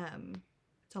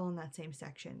 It's all in that same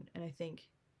section, and I think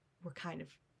we're kind of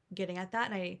getting at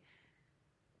that, and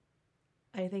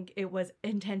I think it was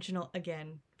intentional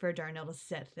again for Darnell to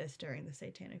set this during the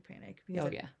Satanic Panic,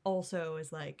 because it also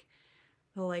is like,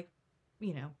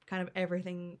 kind of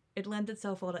everything. It lends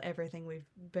itself well to everything we've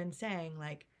been saying,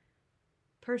 like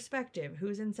perspective,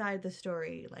 who's inside the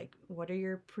story, like what are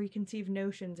your preconceived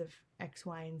notions of X,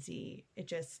 Y, and Z. It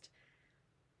just,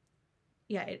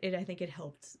 I think it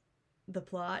helped the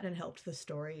plot and helped the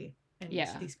story and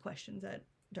these questions that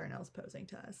Darnell's posing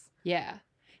to us. Yeah,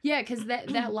 because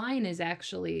that line is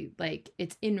actually like,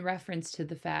 it's in reference to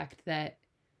the fact that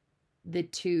the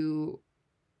two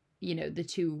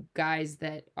guys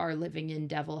that are living in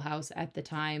Devil House at the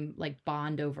time like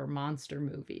bond over monster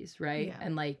movies, right?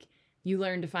 And like you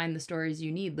learn to find the stories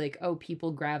you need. Like, oh,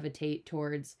 people gravitate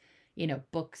towards, you know,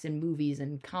 books and movies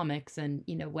and comics and,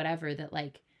 you know, whatever that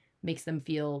like makes them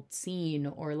feel seen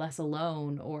or less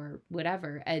alone or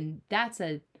whatever. And that's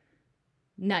a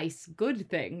nice, good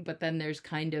thing. But then there's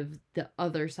kind of the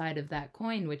other side of that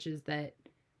coin, which is that,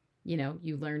 you know,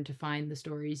 you learn to find the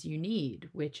stories you need,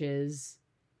 which is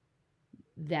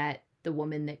that the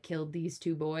woman that killed these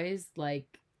two boys,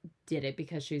 like, did it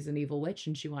because she's an evil witch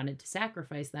and she wanted to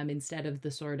sacrifice them instead of the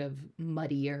sort of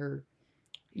muddier,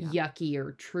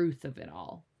 yuckier truth of it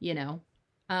all, you know?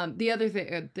 The other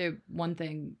thing, the one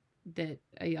thing that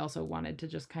I also wanted to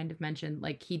just kind of mention,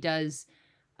 like, he does,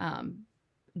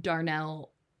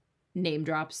 Darnell name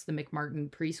drops the McMartin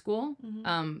preschool.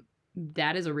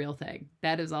 That is a real thing.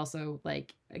 That is also,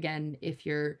 like, again, if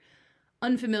you're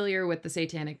unfamiliar with the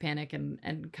Satanic Panic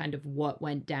and kind of what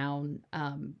went down,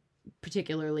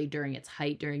 particularly during its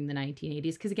height during the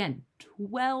 1980s, because again,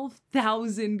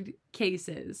 12,000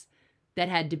 cases that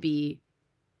had to be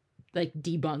like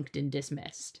debunked and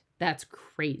dismissed. That's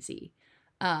crazy.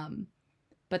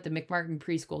 But the McMartin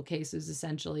preschool case is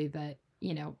essentially that,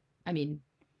 you know, I mean,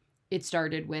 it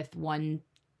started with one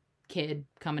kid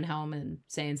coming home and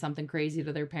saying something crazy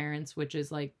to their parents, which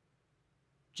is like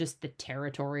just the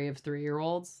territory of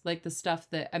 3-year-olds. Like the stuff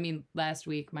that, I mean, last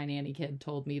week my nanny kid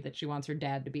told me that she wants her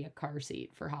dad to be a car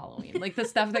seat for Halloween. Like the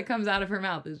stuff that comes out of her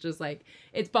mouth is just like,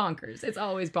 it's bonkers. It's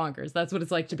always bonkers. That's what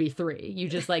it's like to be 3. You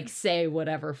just like say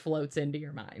whatever floats into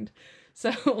your mind.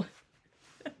 So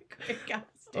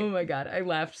oh my God, I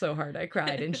laughed so hard I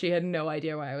cried, and she had no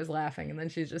idea why I was laughing. And then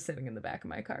she's just sitting in the back of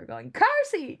my car going, car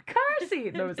seat.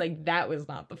 And I was like, that was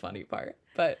not the funny part.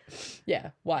 But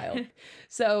yeah, wild.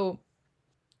 So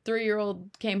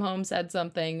 3-year-old came home, said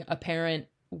something, a parent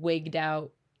wigged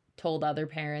out, told other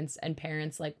parents, and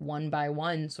parents like one by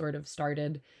one sort of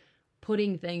started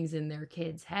putting things in their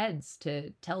kids' heads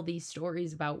to tell these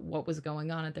stories about what was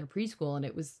going on at their preschool. And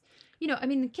it was, you know, I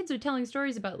mean, the kids are telling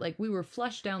stories about like we were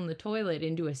flushed down the toilet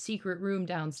into a secret room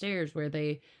downstairs where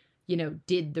they, you know,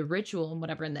 did the ritual and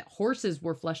whatever, and that horses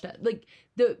were flushed out. Like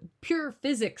the pure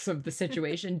physics of the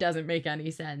situation doesn't make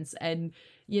any sense. And,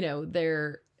 you know,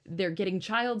 they're getting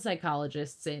child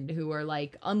psychologists in who are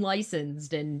like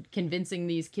unlicensed and convincing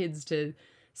these kids to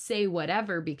say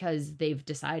whatever because they've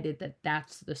decided that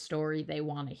that's the story they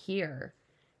want to hear.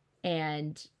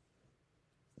 And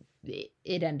it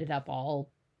ended up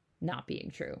all not being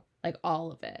true, like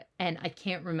all of it. And I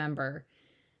can't remember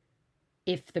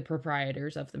if the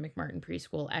proprietors of the McMartin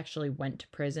preschool actually went to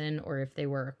prison or if they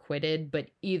were acquitted, but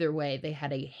either way, they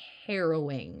had a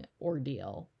harrowing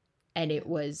ordeal. And it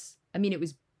was, I mean, it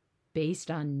was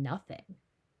based on nothing.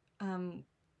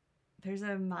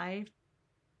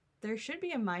 There should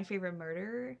be a My Favorite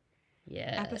Murder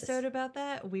Yes. episode about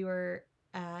that. We were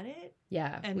at it.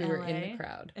 Yeah, we were in the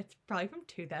crowd. It's probably from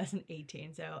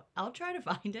 2018, so I'll try to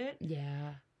find it.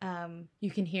 Yeah.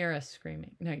 You can hear us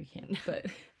screaming. No, you can't. But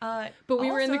we also,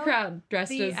 were in the crowd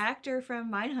dressed as the actor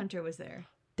from Mindhunter was there.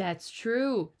 That's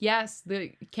true. Yes,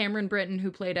 the Cameron Britton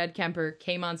who played Ed Kemper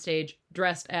came on stage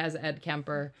dressed as Ed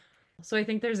Kemper. So I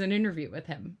think there's an interview with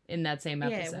him in that same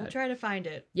episode. Yeah, we'll try to find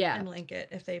it. Yeah. And link it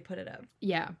if they put it up.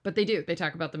 Yeah, but they do. They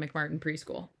talk about the McMartin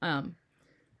preschool,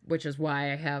 which is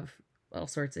why I have all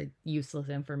sorts of useless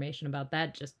information about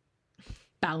that just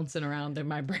bouncing around in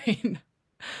my brain.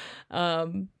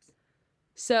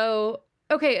 So,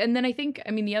 okay, and then I think,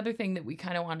 I mean, the other thing that we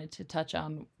kind of wanted to touch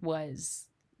on was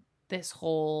this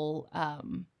whole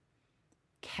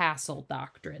castle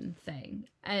doctrine thing.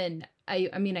 And I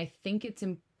mean, I think it's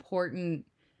important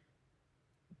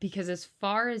because as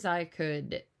far as I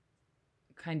could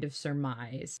kind of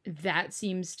surmise, that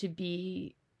seems to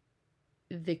be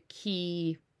the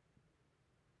key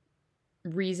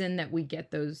reason that we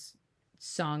get those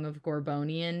Song of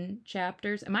Gorbonian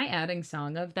chapters. Am I adding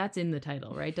Song of? That's in the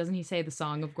title, right? Doesn't he say the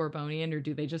Song of Gorbonian, or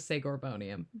do they just say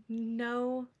Gorbonium?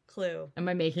 No clue. Am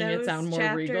I making it sound more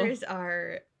regal? Those chapters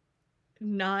are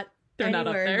not They're anywhere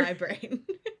not up there in my brain.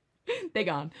 They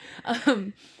gone.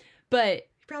 But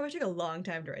probably took a long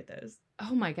time to write those.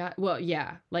 Oh my God. Well,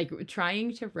 yeah. Like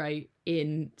trying to write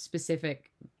in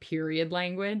specific period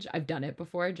language. I've done it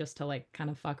before just to like kind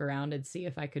of fuck around and see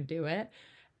if I could do it.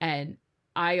 And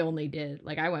I only did,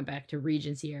 like, I went back to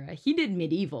Regency era. He did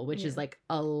medieval, which is like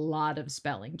a lot of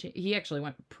spelling. He actually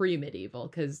went pre-medieval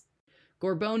because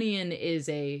Gorbonian is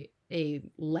a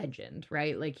legend,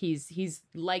 right? Like he's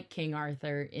like King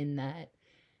Arthur in that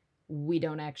we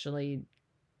don't actually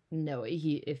know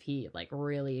if he like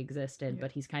really existed,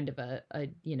 but he's kind of a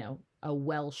you know, a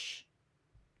Welsh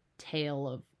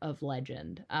tale of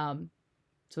legend.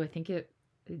 So I think it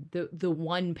the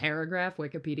one paragraph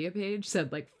Wikipedia page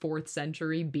said like 4th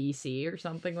century BC or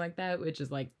something like that, which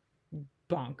is like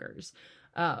bonkers.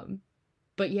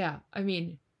 But yeah, I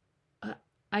mean, uh,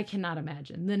 I cannot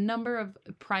imagine the number of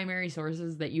primary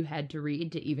sources that you had to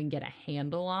read to even get a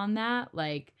handle on that.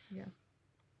 Like, Yeah.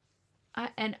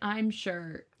 and I'm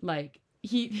sure, like,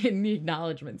 he, in the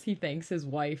acknowledgments, he thanks his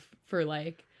wife for,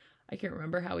 like, I can't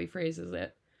remember how he phrases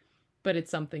it, but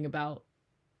it's something about,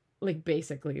 like,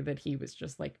 basically that he was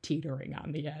just, like, teetering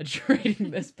on the edge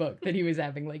writing this book, that he was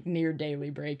having, like, near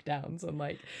daily breakdowns. And,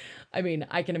 like, I mean,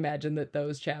 I can imagine that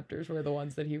those chapters were the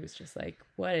ones that he was just like,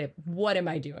 what am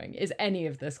I doing? Is any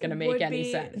of this going to make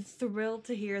any sense? Thrilled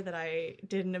to hear that I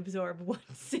didn't absorb one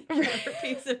singular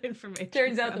piece of information.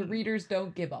 Turns out the readers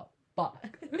don't give a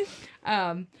fuck.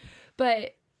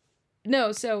 But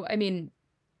no, so I mean,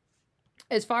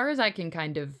 as far as I can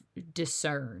kind of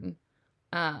discern,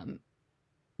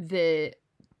 the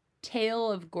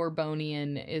tale of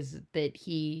Gorbonian is that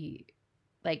he,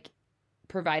 like,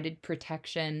 provided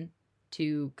protection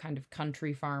to kind of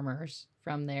country farmers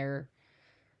from their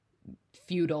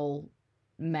feudal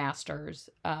masters,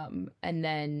 and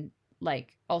then,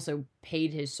 like, also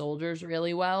paid his soldiers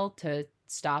really well to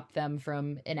stop them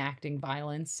from enacting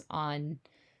violence on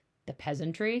the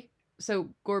peasantry. So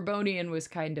Gorbonian was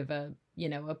kind of a, you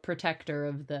know, a protector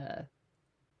of the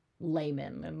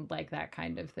layman and like that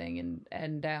kind of thing.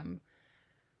 And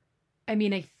I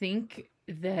mean, I think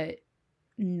that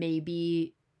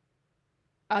maybe,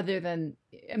 other than,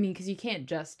 I mean, because you can't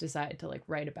just decide to like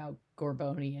write about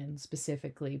Gorbonian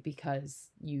specifically because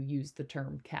you use the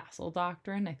term castle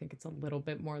doctrine. I think it's a little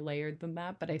bit more layered than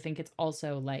that, but I think it's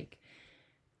also like,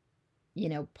 you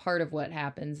know, part of what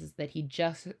happens is that he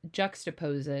just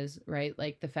juxtaposes, right,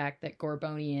 like the fact that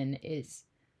Gorbonian is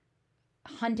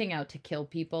hunting out to kill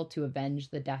people to avenge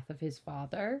the death of his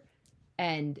father.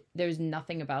 And there's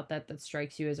nothing about that that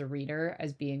strikes you as a reader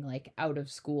as being like out of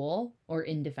school or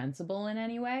indefensible in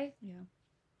any way. Yeah.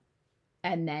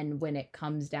 And then when it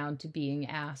comes down to being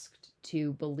asked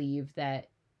to believe that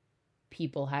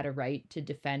people had a right to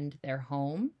defend their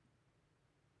home,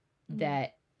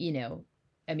 that, you know,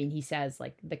 I mean, he says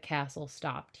like the castle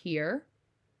stopped here.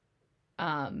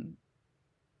 That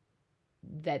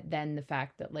then the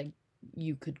fact that like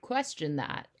you could question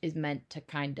that is meant to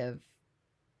kind of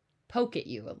poke at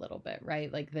you a little bit,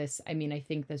 right? Like this, I mean, I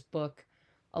think this book,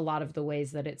 a lot of the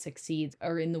ways that it succeeds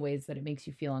are in the ways that it makes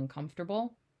you feel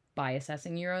uncomfortable by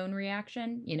assessing your own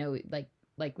reaction. You know,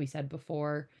 like we said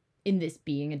before, in this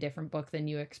being a different book than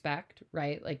you expect,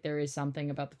 right? Like there is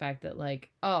something about the fact that like,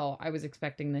 oh, I was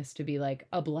expecting this to be like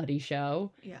a bloody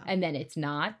show. Yeah. And then it's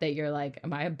not, that you're like,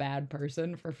 am I a bad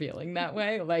person for feeling that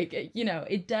way? Like, you know,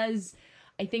 it does,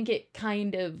 I think it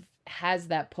kind of has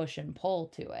that push and pull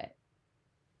to it.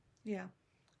 Yeah.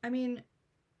 I mean,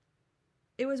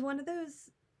 it was one of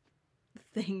those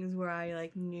things where I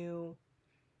like knew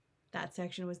that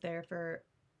section was there for,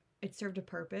 it served a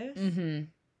purpose. Mm-hmm.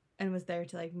 And was there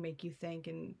to like make you think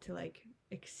and to like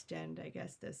extend, I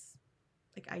guess, this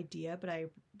like idea, but I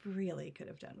really could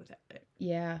have done without it.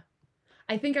 Yeah.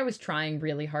 I think I was trying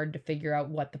really hard to figure out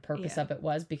what the purpose of it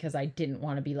was, because I didn't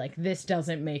want to be like, this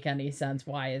doesn't make any sense.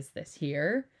 Why is this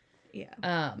here?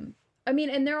 Yeah. I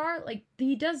mean, and there are like,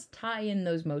 he does tie in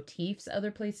those motifs other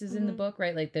places in the book,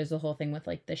 right? Like there's the whole thing with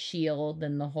like the shield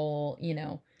and the whole, you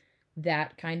know,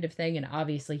 that kind of thing. And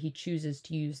obviously he chooses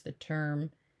to use the term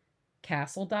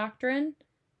castle doctrine,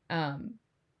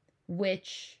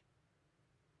 which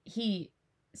he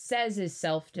says is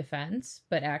self-defense,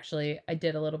 but actually I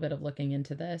did a little bit of looking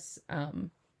into this.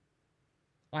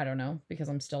 I don't know, because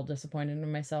I'm still disappointed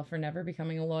in myself for never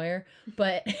becoming a lawyer,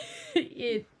 but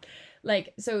it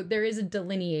like, so there is a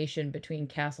delineation between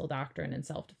castle doctrine and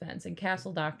self-defense, and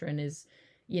castle doctrine is,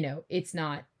 you know, it's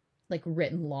not like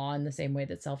written law in the same way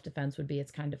that self-defense would be.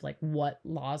 It's kind of like what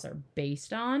laws are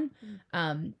based on.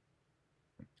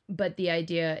 But the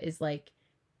idea is like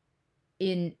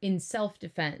in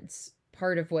self-defense,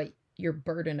 part of what your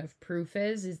burden of proof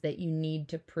is that you need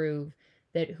to prove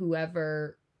that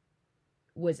whoever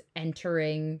was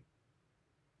entering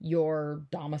your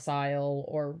domicile,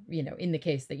 or, you know, in the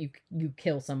case that you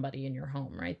kill somebody in your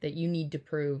home, right, that you need to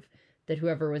prove that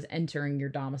whoever was entering your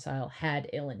domicile had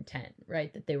ill intent,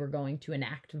 right, that they were going to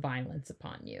enact violence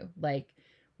upon you, like,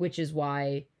 which is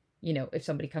why, you know, if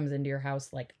somebody comes into your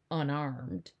house like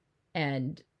unarmed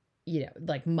and, you know,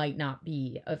 like might not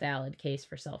be a valid case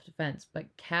for self-defense.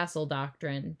 But castle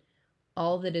doctrine,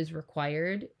 all that is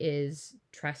required is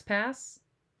trespass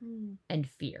and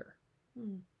fear.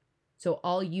 So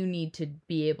all you need to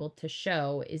be able to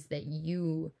show is that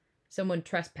someone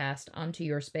trespassed onto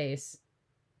your space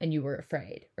and you were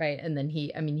afraid, right? And then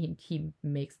he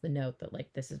makes the note that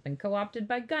like this has been co-opted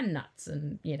by gun nuts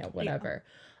and whatever.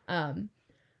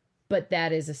 But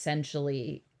that is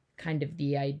essentially kind of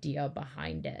the idea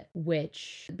behind it,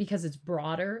 which, because it's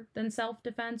broader than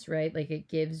self-defense, right? Like it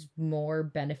gives more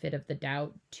benefit of the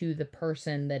doubt to the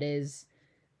person that is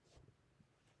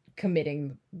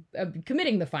committing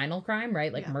the final crime,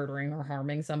 right? Like murdering or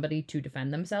harming somebody to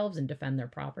defend themselves and defend their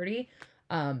property.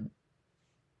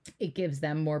 It gives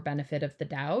them more benefit of the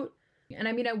doubt. And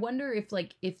I mean, I wonder if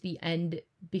the end,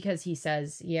 because he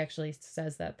actually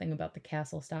says that thing about the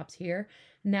castle stops here.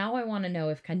 Now I want to know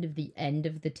if kind of the end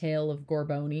of the tale of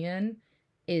Gorbonian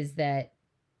is that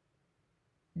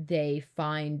they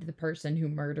find the person who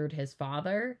murdered his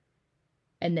father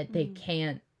and that they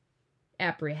can't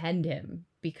apprehend him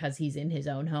because he's in his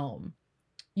own home.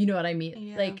 You know what I mean?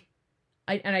 Yeah. Like,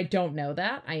 I don't know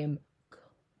that. I am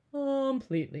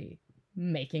completely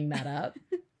making that up.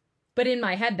 But in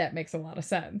my head, that makes a lot of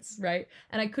sense, right?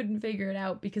 And I couldn't figure it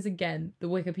out because, again, the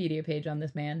Wikipedia page on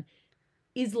this man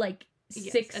is like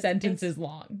six sentences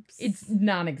long. It's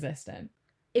non-existent.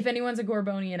 If anyone's a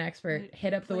Gorbonian expert,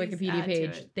 hit up the Wikipedia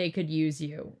page. They could use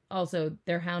you. Also,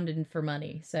 they're hounded for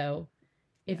money. So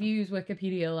if you use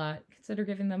Wikipedia a lot, consider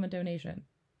giving them a donation.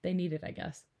 They need it, I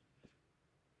guess.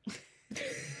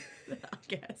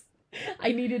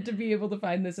 I needed to be able to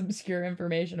find this obscure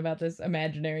information about this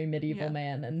imaginary medieval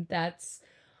man, and that's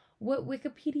what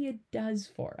Wikipedia does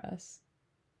for us.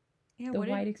 Yeah, the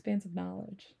wide expanse of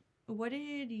knowledge. What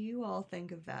did you all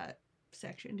think of that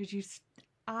section?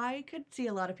 I could see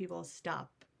a lot of people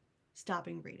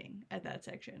stopping reading at that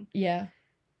section. Yeah.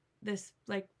 This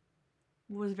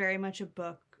was very much a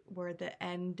book where the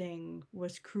ending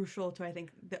was crucial to, I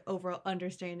think, the overall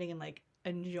understanding and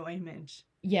enjoyment.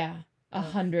 Yeah.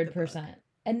 100%.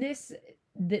 And this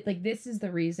is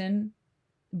the reason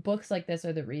books like this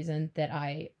are the reason that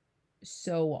I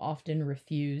so often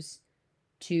refuse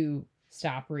to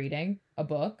stop reading a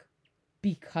book,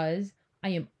 because I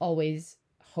am always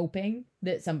hoping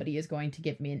that somebody is going to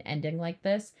give me an ending like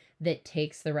this that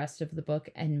takes the rest of the book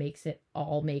and makes it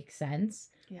all make sense.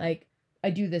 Yeah. Like,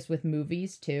 I do this with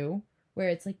movies too, where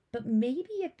it's like, but maybe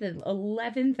at the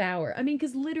 11th hour, I mean,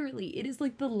 because literally it is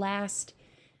like the last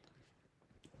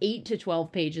 8 to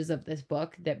 12 pages of this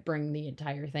book that bring the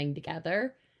entire thing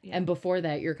together. Yeah. And before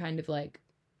that, you're kind of like,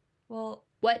 well,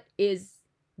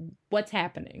 what's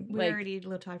happening? We already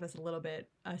talked about this a little bit,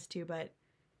 us too, but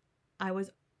I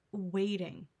was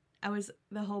waiting.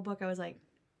 The whole book, I was like,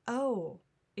 oh,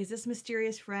 is this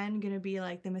mysterious friend going to be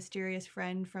like the mysterious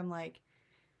friend from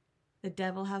the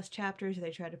Devil House chapters who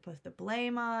they tried to put the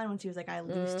blame on once he was like, I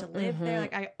used to live there?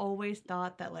 I always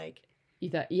thought that you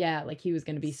thought, yeah, he was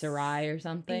going to be Sarai or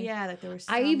something. Yeah, that there was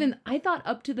I thought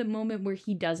up to the moment where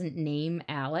he doesn't name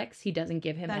Alex, he doesn't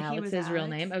give him Alex's real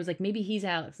name. I was like, maybe he's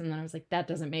Alex. And then I was like, that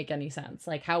doesn't make any sense.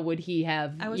 How would he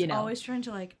have, I was always trying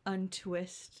to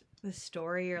untwist the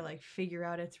story or figure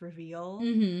out its reveal.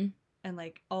 Mm-hmm.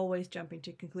 And always jumping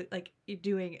to conclude,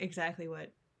 doing exactly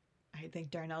what I think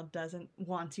Darnell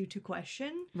wants you to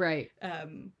question. Right.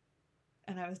 And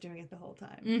I was doing it the whole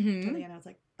time. Mm-hmm. Till the end, I was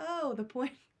like, oh,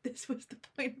 this was the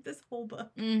point of this whole book.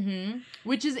 Mm-hmm.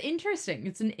 Which is interesting.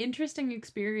 It's an interesting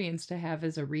experience to have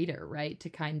as a reader, right? To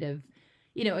kind of,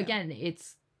 again,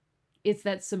 it's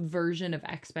that subversion of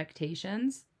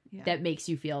expectations that makes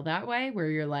you feel that way, where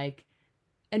you're like,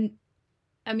 and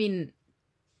I mean,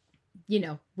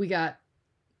 we got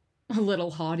a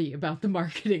little haughty about the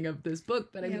marketing of this book,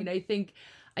 but I mean, I think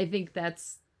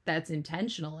that's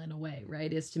intentional in a way,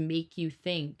 right? Is to make you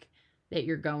think that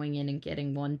you're going in and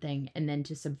getting one thing and then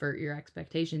to subvert your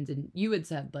expectations. And you had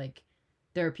said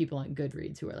there are people on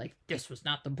Goodreads who are like, this was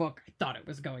not the book I thought it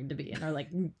was going to be, and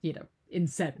are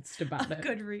incensed about it.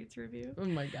 Goodreads review. Oh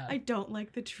my God. I don't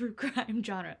like the true crime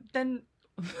genre. Then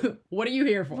what are you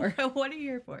here for? What are you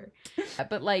here for?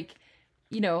 But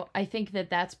I think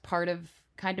that's part of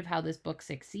kind of how this book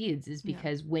succeeds, is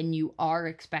because when you are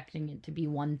expecting it to be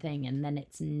one thing and then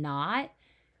it's not,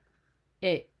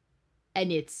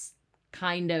 it's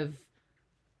kind of,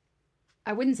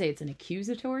 I wouldn't say it's an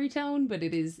accusatory tone, but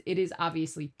it is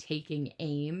obviously taking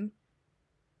aim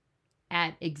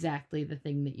at exactly the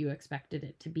thing that you expected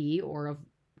it to be, or a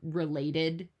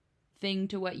related thing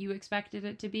to what you expected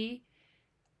it to be.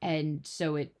 And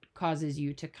so it causes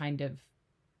you to kind of,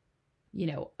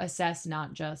 assess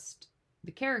not just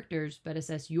the characters, but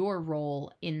assess your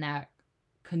role in that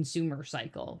consumer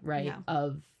cycle, right? Yeah.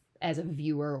 Of, as a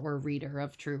viewer or reader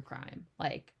of true crime.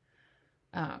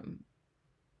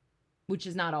 Which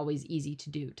is not always easy to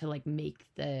do, to make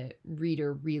the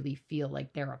reader really feel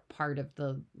like they're a part of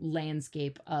the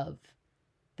landscape of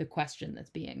the question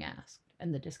that's being asked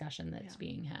and the discussion that's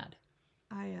being had.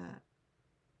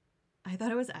 I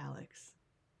thought it was Alex.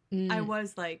 I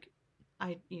was like,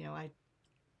 I was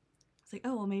like,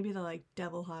 oh, well, maybe the like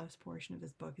Devil House portion of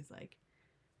this book is like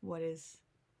what is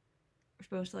we're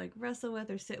supposed to like wrestle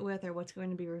with or sit with or what's going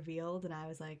to be revealed. And I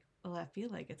was like, well, I feel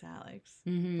like it's Alex.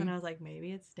 Then I was like,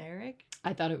 maybe it's Derek.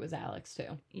 I thought it was Alex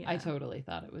too. Yeah. I totally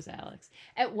thought it was Alex.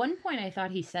 At one point I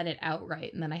thought he said it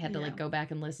outright, and then I had to like go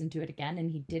back and listen to it again, and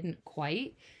he didn't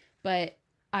quite. But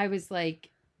I was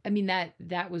like, I mean,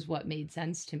 that was what made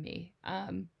sense to me.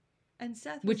 And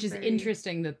Seth, which is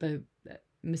interesting that the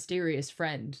mysterious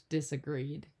friend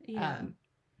disagreed. Yeah.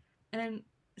 And then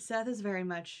Seth is very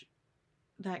much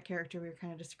that character we were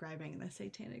kind of describing in the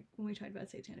satanic, when we talked about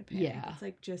satanic panic. Yeah. It's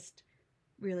like just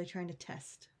really trying to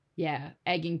test. Yeah.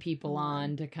 Egging people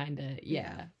on to kind of,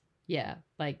 yeah.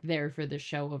 Like there for the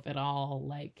show of it all.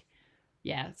 Like,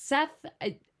 yeah. Seth,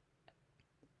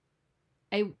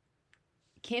 I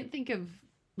can't think of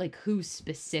like who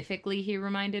specifically he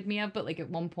reminded me of, but like at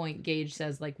one point Gage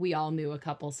says like we all knew a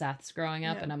couple Seths growing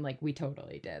up, and I'm like, we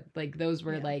totally did. Like those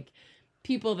were like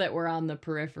people that were on the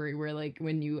periphery, where like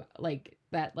when you like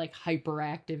that like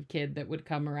hyperactive kid that would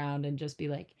come around and just be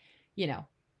like, you know,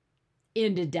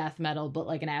 into death metal, but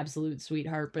like an absolute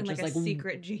sweetheart, but and just like like a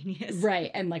secret genius,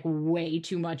 right? And like way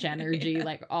too much energy,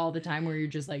 like all the time, where you're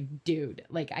just like, dude,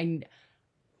 like I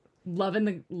loving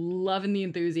the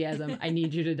enthusiasm. I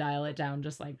need you to dial it down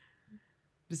just like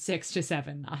 6 to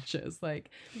 7 notches. Like,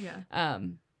 I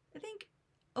think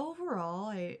overall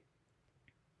I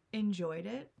enjoyed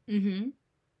it.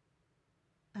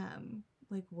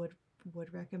 Like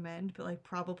would recommend, but like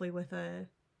probably with a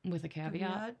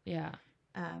caveat. Yeah,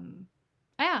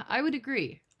 I would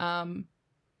agree.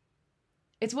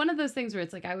 It's one of those things where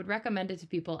it's like I would recommend it to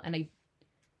people, and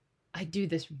I do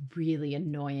this really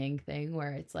annoying thing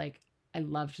where it's like, I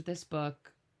loved this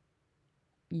book.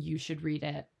 You should read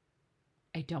it.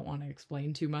 I don't want to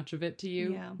explain too much of it to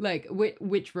you. Yeah. Like,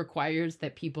 which requires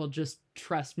that people just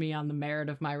trust me on the merit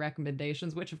of my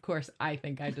recommendations, which of course I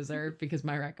think I deserve because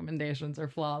my recommendations are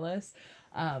flawless.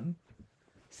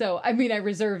 So, I mean, I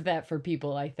reserve that for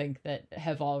people I think that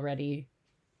have already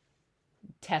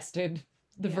tested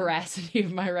the veracity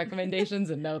of my recommendations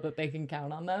and know that they can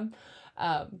count on them.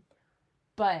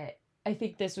 But I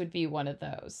think this would be one of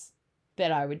those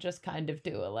that I would just kind of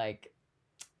do a like,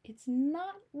 it's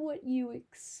not what you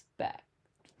expect,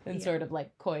 and sort of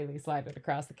like coyly slide it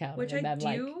across the counter, which and then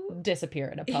like disappear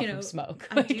in a puff of smoke.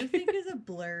 I do think there's a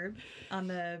blurb on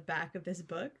the back of this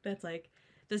book that's like,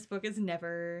 this book is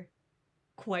never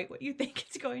quite what you think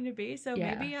it's going to be, so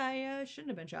maybe I shouldn't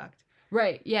have been shocked.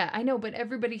 Right, yeah, I know, but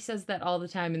everybody says that all the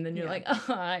time, and then you're like,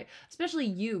 especially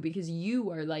you, because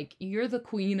you are like, you're the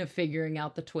queen of figuring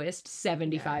out the twist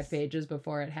 75 pages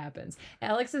before it happens.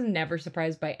 Alex is never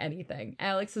surprised by anything.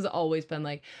 Alex has always been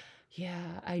like,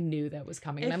 yeah, I knew that was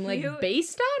coming. And I'm like,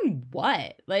 based on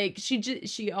what? Like,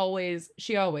 she always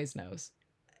knows.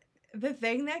 The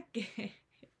thing that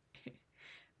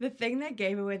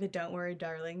gave away the "Don't Worry,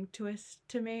 Darling" twist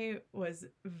to me was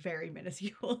very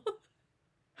minuscule.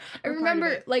 I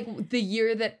remember like the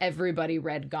year that everybody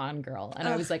read Gone Girl, and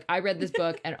I was like, I read this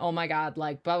book, and oh my god,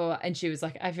 like blah blah blah, and she was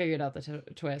like, I figured out the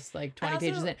twist like 20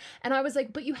 pages in, and I was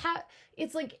like, but you have,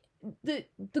 it's like the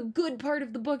good part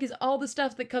of the book is all the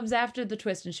stuff that comes after the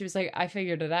twist, and she was like, I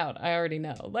figured it out, I already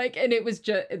know, like, and it was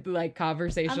just like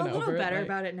conversation over. I'm a little better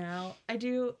about it now. I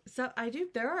do.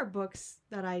 There are books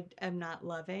that I am not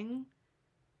loving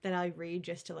that I read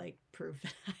just to like prove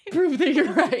that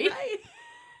you're right.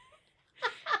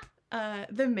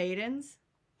 The Maidens.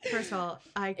 First of all,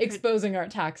 exposing our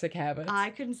toxic habits. I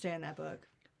couldn't stand that book.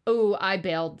 Oh, I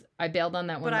bailed on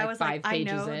that one. But like I was 5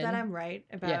 pages in. I know that I'm right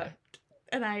about,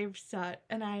 and I saw it,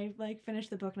 and I like finished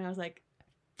the book, and I was like,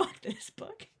 "Fuck this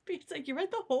book!" Because like you read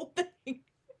the whole thing,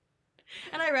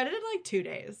 and I read it in like 2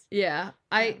 days. Yeah,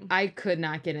 I could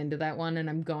not get into that one, and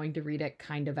I'm going to read it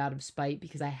kind of out of spite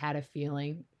because I had a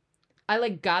feeling. I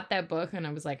like got that book and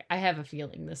I was like, I have a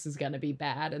feeling this is going to be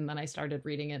bad. And then I started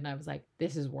reading it and I was like,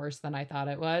 this is worse than I thought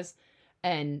it was.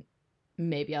 And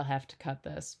maybe I'll have to cut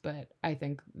this. But I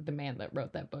think the man that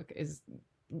wrote that book is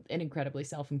an incredibly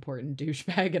self-important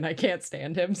douchebag and I can't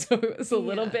stand him. So it was a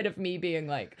little bit of me being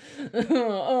like,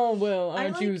 oh, well,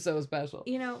 aren't you so special?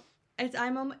 You know,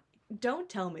 don't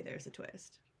tell me there's a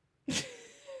twist. Because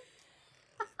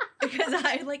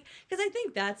I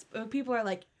think that's, people are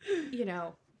like, you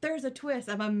know, there's a twist.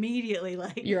 I'm immediately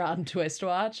like... You're on twist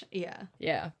watch? Yeah.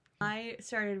 Yeah. I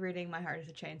started reading My Heart is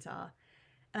a Chainsaw.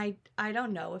 And I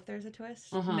don't know if there's a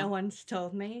twist. No one's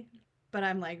told me. But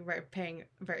I'm like paying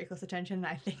very close attention. And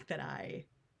I think that I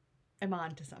am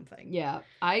on to something. Yeah,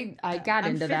 I got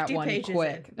I'm into that 50 one pages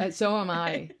quick. in. So am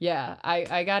I. Yeah,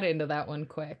 I got into that one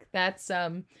quick. That's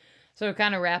so to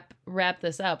kind of wrap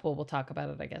this up. Well, we'll talk about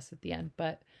it, I guess, at the end.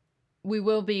 But we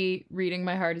will be reading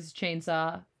My Heart is a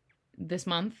Chainsaw this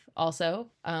month also.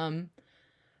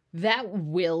 That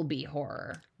will be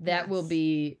horror. That will Yes.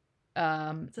 be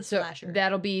It's a slasher.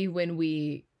 that'll be when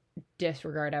we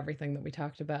disregard everything that we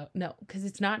talked about. No, because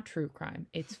it's not true crime.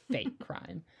 It's fake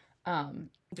crime. We'll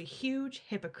be huge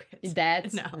hypocrites.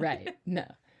 That's No. right. No.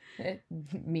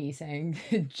 Me saying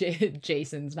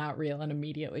Jason's not real and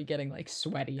immediately getting like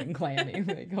sweaty and clammy.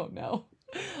 Like, oh no.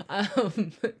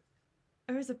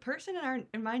 There was a person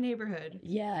in my neighborhood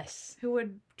Yes. who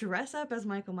would dress up as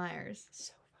Michael Myers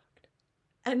So fucked.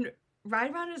 and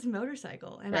ride around his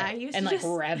motorcycle. And Right. I used and to like just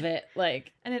rev it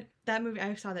like that movie,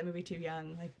 I saw that movie too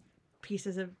young, like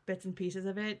bits and pieces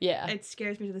of it. Yeah. It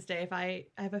scares me to this day. If I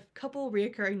have a couple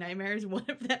reoccurring nightmares, one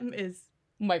of them is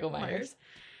Michael Myers.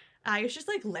 I used to just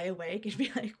like lay awake and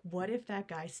be like, what if that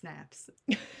guy snaps?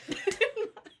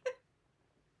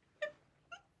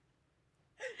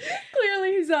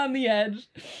 Clearly he's on the edge.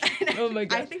 Oh my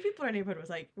god. I think people in our neighborhood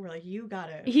were like, you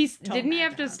gotta. tone Didn't he that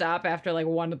have to down. stop after like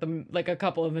one of them, like a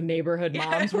couple of the neighborhood Yeah,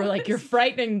 moms it were like, "You're was.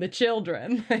 frightening the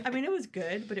children." I mean, it was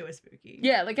good, but it was spooky.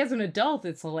 Yeah, like as an adult,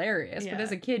 it's hilarious, but Yeah.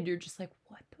 as a kid, you're just like,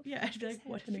 "What the?" Yeah, I'd be like,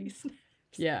 what if he happening? snaps?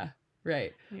 Yeah,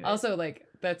 right. Anyways. Also, like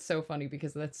that's so funny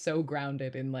because that's so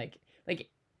grounded in like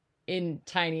in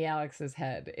Tiny Alex's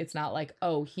head. It's not like,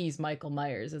 oh, he's Michael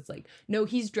Myers. It's like, no,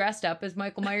 he's dressed up as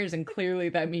Michael Myers, and clearly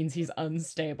that means he's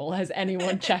unstable. Has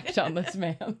anyone checked on this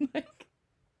man? Like,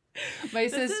 my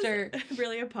This sister. is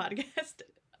really a podcast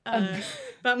Um,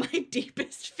 about my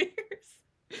deepest fears.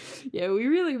 Yeah, we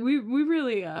really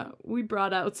we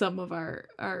brought out some of our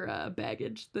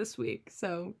baggage this week,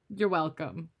 so you're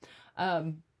welcome.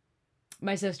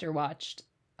 My sister watched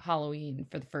Halloween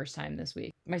for the first time this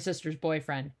week. My sister's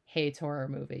boyfriend hates horror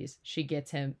movies. She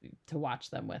gets him to watch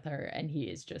them with her, and he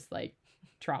is just like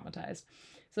traumatized.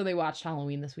 So they watched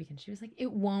Halloween this week, and she was like,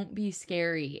 "It won't be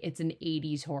scary. It's an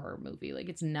 80s horror movie. Like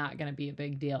it's not gonna be a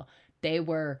big deal."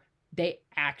 They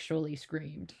actually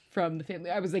screamed from the family.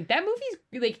 I was like, that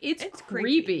movie's like, it's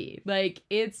creepy. Like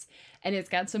it's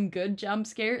got some good jump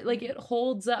scare. Like it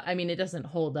holds up. I mean, it doesn't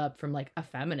hold up from like a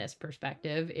feminist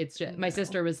perspective. It's just, my No.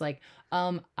 sister was like,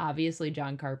 obviously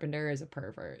John Carpenter is a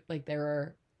pervert. Like there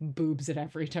are boobs at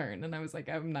every turn. And I was like,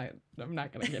 I'm not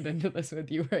going to get into this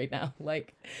with you right now.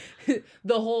 Like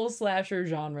the whole slasher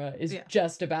genre is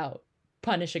just about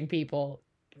punishing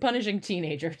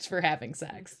teenagers for having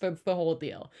sex. That's the whole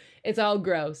deal. It's all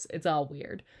gross. It's all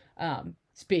weird.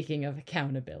 Speaking of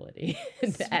accountability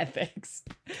and ethics.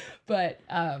 But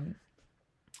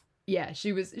yeah,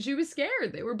 she was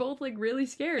scared. They were both like really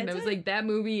scared. And I was like, that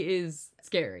movie is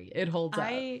scary. It holds up.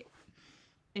 I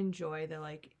enjoy the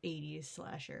like 80s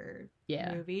slasher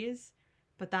Yeah. movies,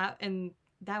 but that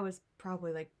was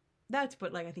probably like that's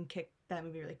what like I think that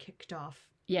movie really kicked off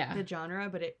Yeah. the genre,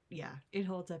 but it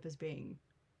holds up as being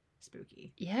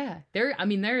spooky. Yeah. There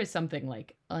is something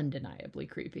like undeniably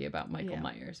creepy about Michael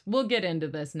Myers. We'll get into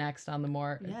this next on the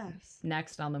more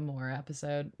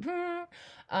episode.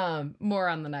 More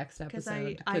on the next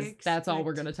episode because that's all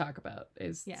we're going to talk about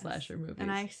is slasher movies.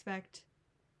 And I expect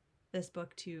this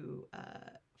book to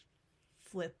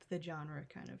flip the genre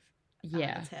kind of on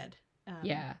its head.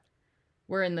 Yeah.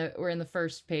 We're in the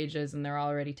first pages and they're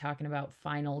already talking about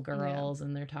final girls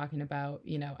and they're talking about,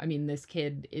 this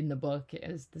kid in the book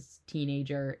as this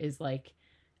teenager is like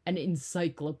an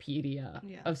encyclopedia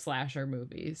of slasher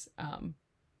movies.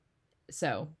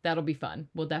 So that'll be fun.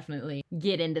 We'll definitely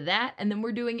get into that. And then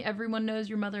we're doing Everyone Knows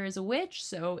Your Mother is a Witch.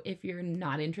 So if you're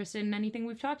not interested in anything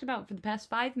we've talked about for the past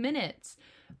 5 minutes,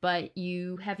 but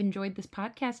you have enjoyed this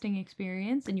podcasting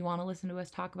experience and you want to listen to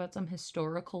us talk about some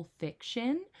historical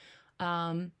fiction,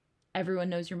 Everyone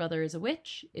Knows Your Mother is a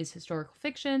Witch is historical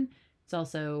fiction. It's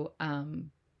also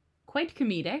quite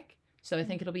comedic. So I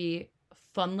think it'll be a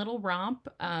fun little romp.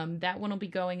 That one will be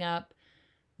going up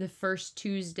the first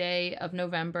Tuesday of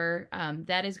November.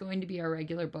 That is going to be our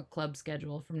regular book club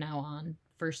schedule from now on.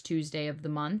 First Tuesday of the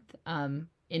month.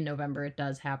 In November, it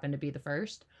does happen to be the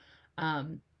first.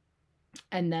 And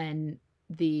then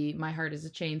the My Heart is a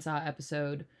Chainsaw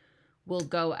episode will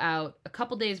go out a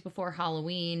couple days before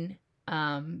Halloween.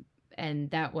 And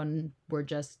that one, we're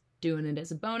just doing it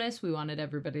as a bonus. We wanted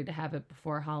everybody to have it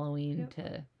before Halloween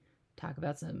to talk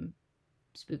about some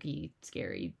spooky,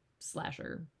 scary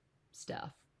slasher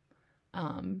stuff.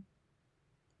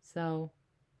 So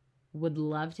would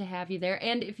love to have you there.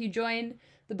 And if you join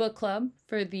the book club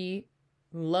for the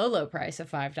low price of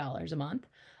 $5 a month,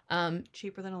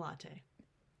 cheaper than a latte.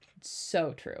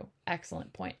 So true.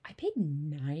 Excellent point. I paid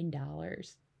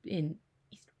 $9 in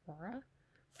East Aurora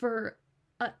for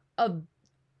a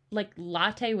like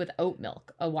latte with oat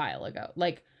milk a while ago.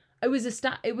 Like it was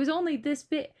it was only this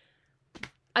bit.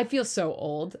 I feel so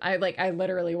old. I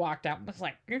literally walked out and was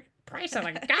like, price of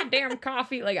a goddamn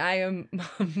coffee. Like I am,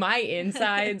 my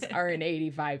insides are an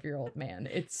 85-year-old man.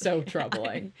 It's so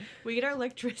troubling. We get our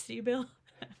electricity bill.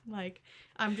 Like,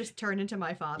 I'm just turned into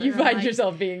my father. You find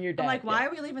yourself being your dad. I'm like, why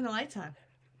are we leaving the lights on?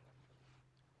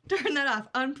 Turn that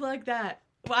off. Unplug that.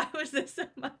 Why was this so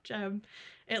much?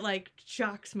 It like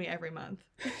shocks me every month.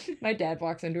 My dad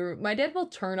walks into a room. My dad will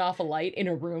turn off a light in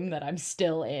a room that I'm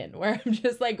still in, where I'm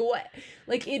just like, what?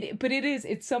 Like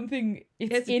it's something,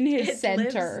 it's in his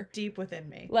center. Lives deep within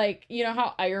me. Like, you know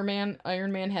how Iron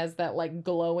Man has that like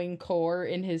glowing core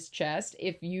in his chest?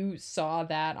 If you saw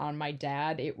that on my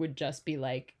dad, it would just be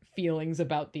like feelings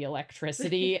about the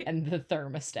electricity and the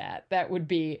thermostat.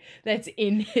 That's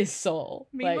in his soul.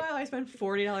 Meanwhile, like, I spent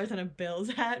 $40 on a Bills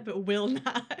hat, but will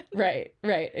not. Right,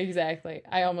 exactly.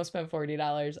 I almost spent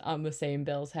 $40 on the same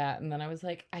Bills hat, and then I was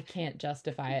like, I can't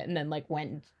justify it, and then like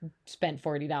went and spent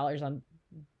 $40 on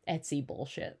Etsy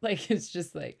bullshit. Like, it's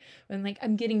just like, I'm like,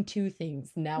 I'm getting two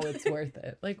things, now it's worth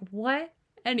it. Like, what?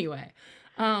 Anyway,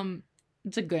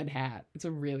 it's a good hat. It's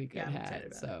a really good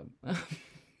hat. So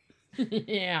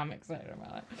yeah, I'm excited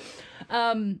about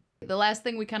it. The last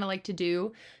thing we kind of like to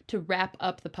do to wrap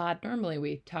up the pod, normally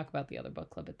we talk about the other book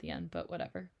club at the end, but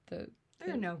whatever. There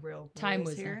are no real time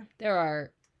rules here. There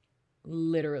are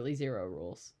literally zero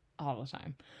rules all the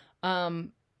time.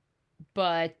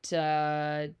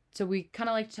 So we kind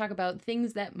of like to talk about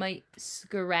things that might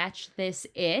scratch this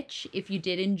itch if you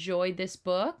did enjoy this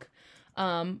book.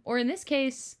 Or in this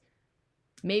case,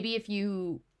 maybe if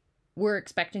you were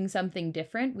expecting something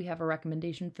different, we have a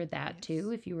recommendation for that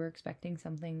too, if you were expecting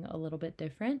something a little bit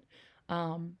different.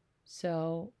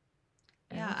 So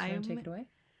yeah, I take it away.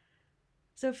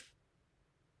 So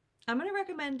I'm going to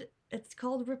recommend, it's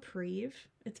called Reprieve.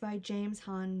 It's by James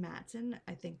Hahn Matson.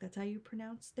 I think that's how you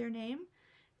pronounce their name.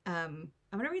 I'm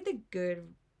going to read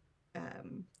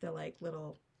the like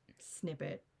little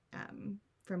snippet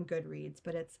from Goodreads,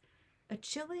 but it's a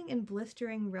chilling and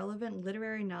blistering relevant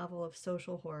literary novel of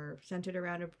social horror centered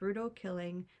around a brutal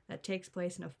killing that takes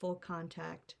place in a full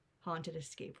contact haunted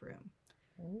escape room.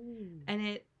 Ooh.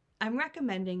 And I'm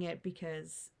recommending it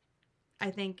because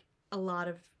I think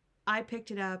I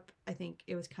picked it up. I think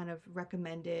it was kind of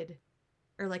recommended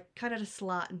or like kind of to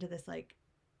slot into this like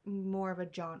more of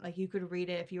a genre. Like you could read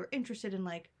it if you were interested in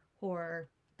like horror,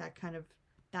 that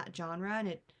genre. And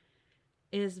it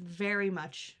is very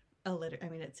much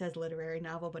it says literary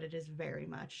novel, but it is very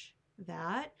much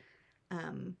that.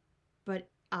 But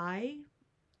I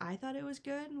thought it was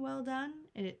good and well done.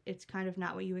 It's kind of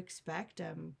not what you expect.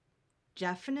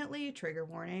 Definitely trigger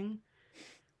warning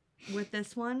with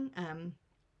this one.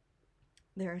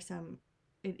 There are some,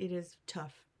 it is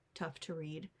tough to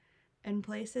read in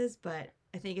places, but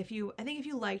I think if you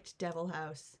liked Devil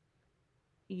House,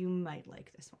 you might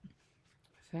like this one.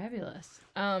 Fabulous.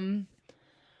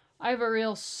 I have a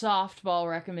real softball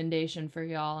recommendation for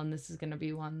y'all, and this is going to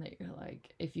be one that you're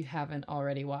like, if you haven't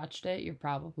already watched it, you're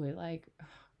probably like, oh,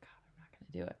 God, I'm not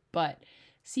going to do it. But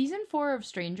season 4 of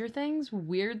Stranger Things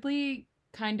weirdly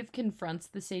kind of confronts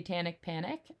the satanic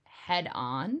panic head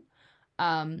on,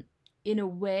 in a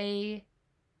way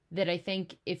that I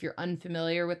think if you're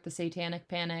unfamiliar with the satanic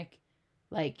panic,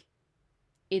 like,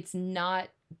 it's not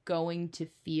going to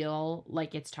feel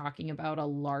like it's talking about a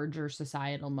larger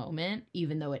societal moment,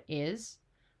 even though it is.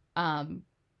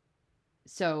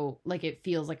 So like it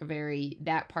feels like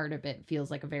that part of it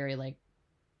feels like a very like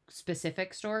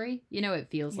specific story, you know. It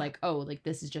feels like, oh, like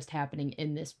this is just happening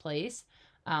in this place,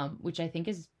 which I think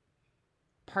is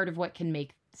part of what can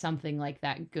make something like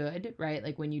that good, right?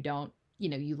 Like when you don't, you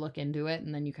know, you look into it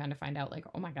and then you kind of find out like,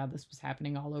 oh my God, this was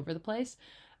happening all over the place.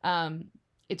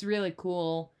 It's really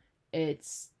cool.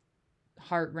 It's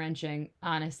heart-wrenching,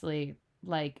 honestly.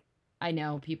 Like, I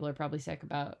know people are probably sick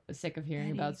of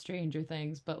hearing about Stranger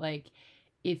Things, but like,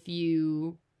 if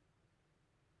you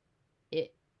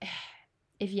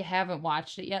haven't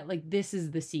watched it yet, like this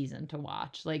is the season to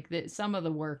watch. Like some of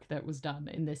the work that was done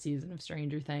in this season of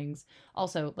Stranger Things.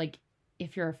 Also, like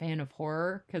if you're a fan of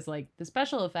horror, because like the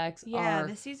special effects are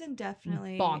this season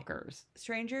definitely bonkers.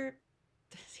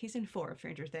 Season 4 of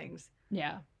Stranger Things.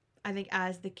 Yeah. I think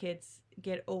as the kids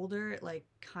get older, it like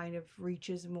kind of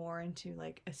reaches more into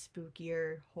like a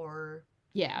spookier horror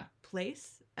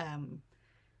place.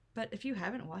 But if you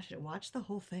haven't watched it, watch the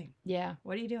whole thing. Yeah.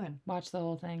 What are you doing? Watch the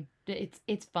whole thing.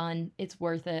 It's fun. It's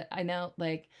worth it. I know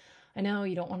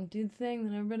you don't want to do the thing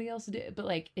that everybody else did, but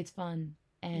like it's fun.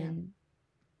 And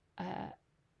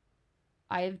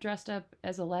I have dressed up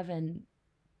as 11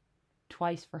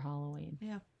 twice for Halloween.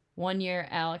 Yeah. One year,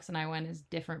 Alex and I went as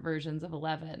different versions of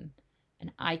 11,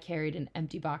 and I carried an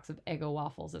empty box of Eggo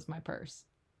waffles as my purse.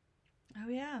 Oh,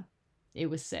 yeah. It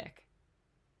was sick.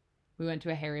 We went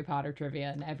to a Harry Potter trivia,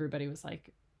 and everybody was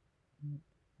like,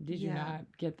 did you not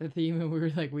get the theme? And we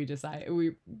were like, we decided.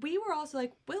 We were also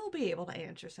like, we'll be able to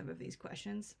answer some of these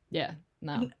questions. Yeah,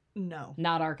 no. No.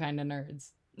 Not our kind of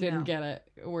nerds. Didn't get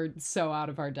it. We're so out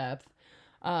of our depth.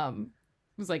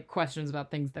 It was like questions about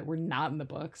things that were not in the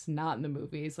books, not in the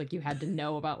movies. Like you had to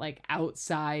know about like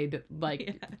outside,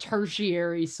 like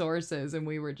tertiary sources. And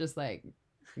we were just like,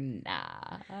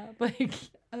 nah. Like,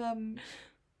 and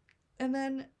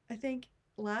then I think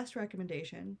last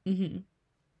recommendation,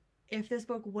 if this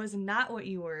book was not what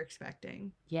you were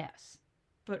expecting. Yes.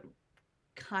 But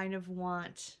kind of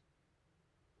want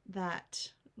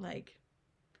that, like,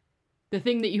 the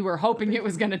thing that you were hoping it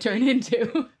was going to turn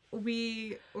into.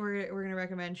 we're going to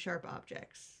recommend Sharp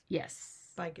Objects. Yes.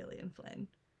 By Gillian Flynn.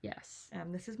 Yes.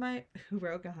 This is who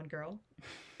wrote Gone Girl.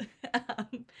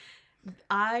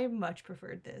 I much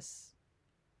preferred this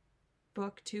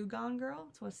book to Gone Girl.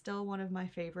 So it's still one of my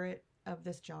favorite of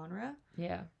this genre.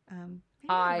 Yeah.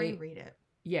 I reread it.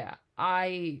 Yeah.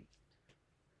 I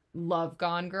love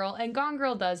Gone Girl. And Gone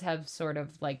Girl does have sort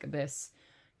of like this,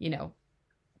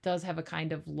 does have a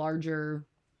kind of larger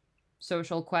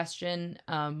social question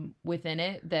within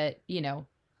it that,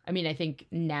 I think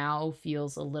now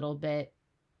feels a little bit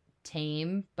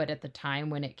tame, but at the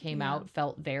time when it came out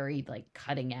felt very like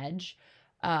cutting edge.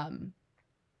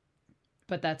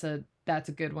 But that's a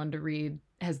good one to read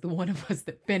as the one of us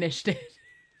that finished it.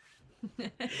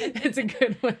 It's a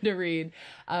good one to read.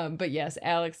 But yes,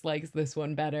 Alex likes this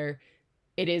one better.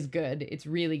 It is good. It's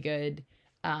really good.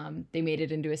 They made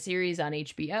it into a series on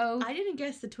HBO. I didn't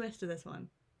guess the twist of this one.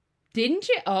 Didn't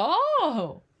you?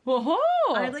 Oh! Whoa!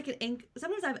 I have like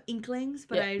sometimes I have inklings,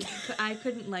 but I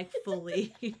couldn't like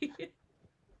fully. I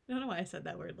don't know why I said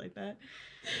that word like that.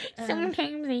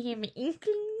 Sometimes I have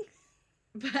inklings.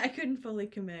 But I couldn't fully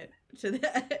commit to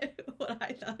that, what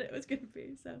I thought it was going to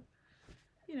be, so,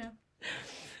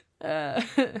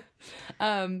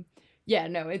 Yeah,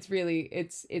 no, it's really,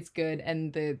 it's good.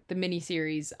 And the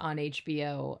miniseries on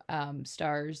HBO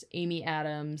stars Amy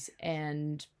Adams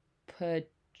and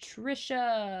Patricia.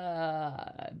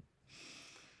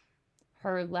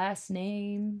 Her last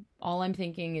name, all I'm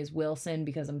thinking is Wilson,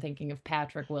 because I'm thinking of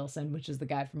Patrick Wilson, which is the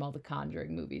guy from all the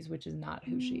Conjuring movies, which is not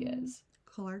who she is.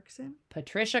 Clarkson?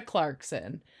 Patricia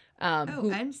Clarkson.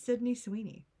 And Sydney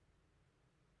Sweeney.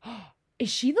 Is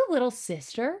she the little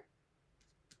sister?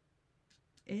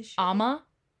 Is she? Amma?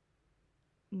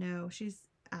 No, she's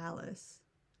Alice.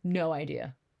 No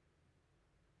idea.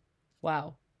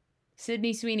 Wow.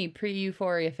 Sydney Sweeney,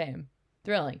 pre-Euphoria fame.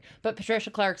 Thrilling. But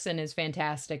Patricia Clarkson is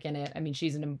fantastic in it. I mean,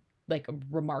 she's a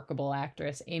remarkable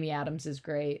actress. Amy Adams is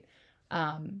great.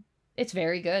 It's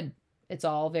very good. It's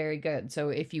all very good. So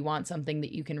if you want something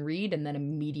that you can read and then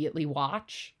immediately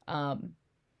watch,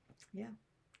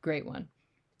 great one.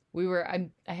 I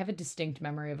have a distinct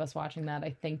memory of us watching that.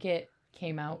 I think it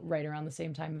came out right around the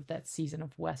same time of that season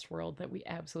of Westworld that we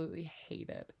absolutely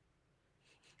hated.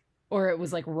 Or it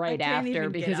was like right after,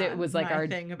 because it was like our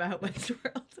thing about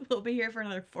Westworld. We'll be here for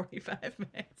another 45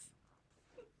 minutes.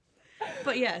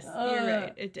 But yes, you're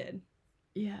right. It did.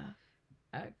 Yeah.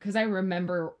 Because I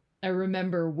remember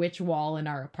which wall in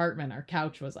our apartment our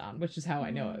couch was on, which is how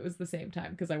I know it was the same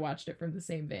time, because I watched it from the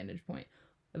same vantage point.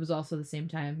 It was also the same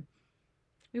time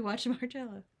we watched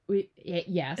Marcella.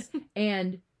 Yes.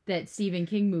 And that Stephen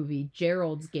King movie,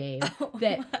 Gerald's Game. Oh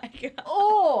my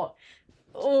God.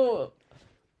 Oh.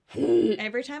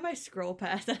 Every time I scroll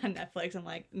past it on Netflix, I'm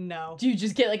like, no. Do you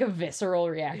just get like a visceral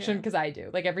reaction? Because I do.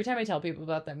 Like every time I tell people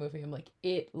about that movie, I'm like,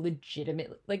 it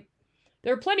legitimately, like,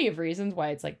 there are plenty of reasons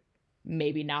why it's like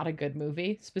maybe not a good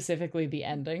movie, specifically the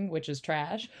ending, which is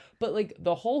trash, but like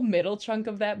the whole middle chunk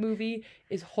of that movie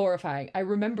is horrifying. I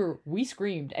remember we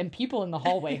screamed and people in the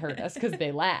hallway heard us because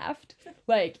they laughed.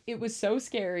 Like, it was so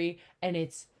scary, and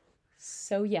it's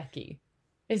so yucky.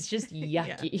 It's just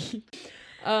yucky.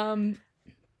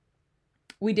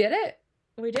 We did it.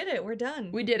 We did it. We're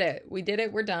done. We did it.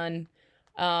 We're done.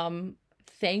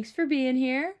 Thanks for being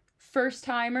here. First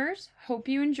timers. Hope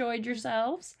you enjoyed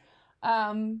yourselves.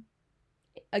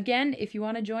 Again, if you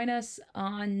want to join us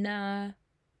on, on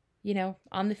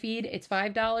the feed, it's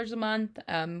 $5 a month.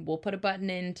 We'll put a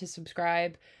button in to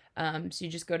subscribe. So you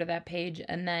just go to that page,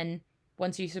 and then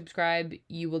once you subscribe,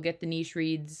 you will get the Niche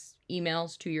Reads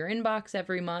emails to your inbox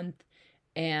every month,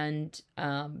 and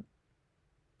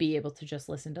be able to just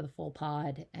listen to the full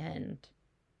pod and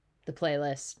the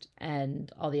playlist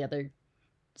and all the other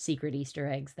secret Easter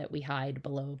eggs that we hide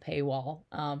below a paywall.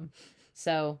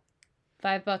 So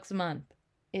 $5 a month.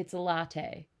 It's a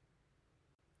latte.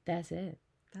 That's it.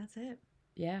 That's it.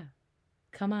 Yeah.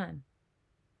 Come on.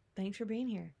 Thanks for being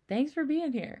here. Thanks for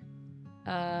being here.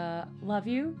 Love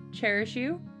you. Cherish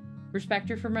you. Respect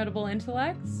your formidable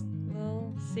intellects.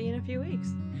 We'll see you in a few weeks.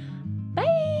 Bye.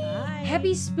 Bye.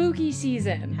 Happy spooky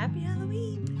season. Happy Halloween.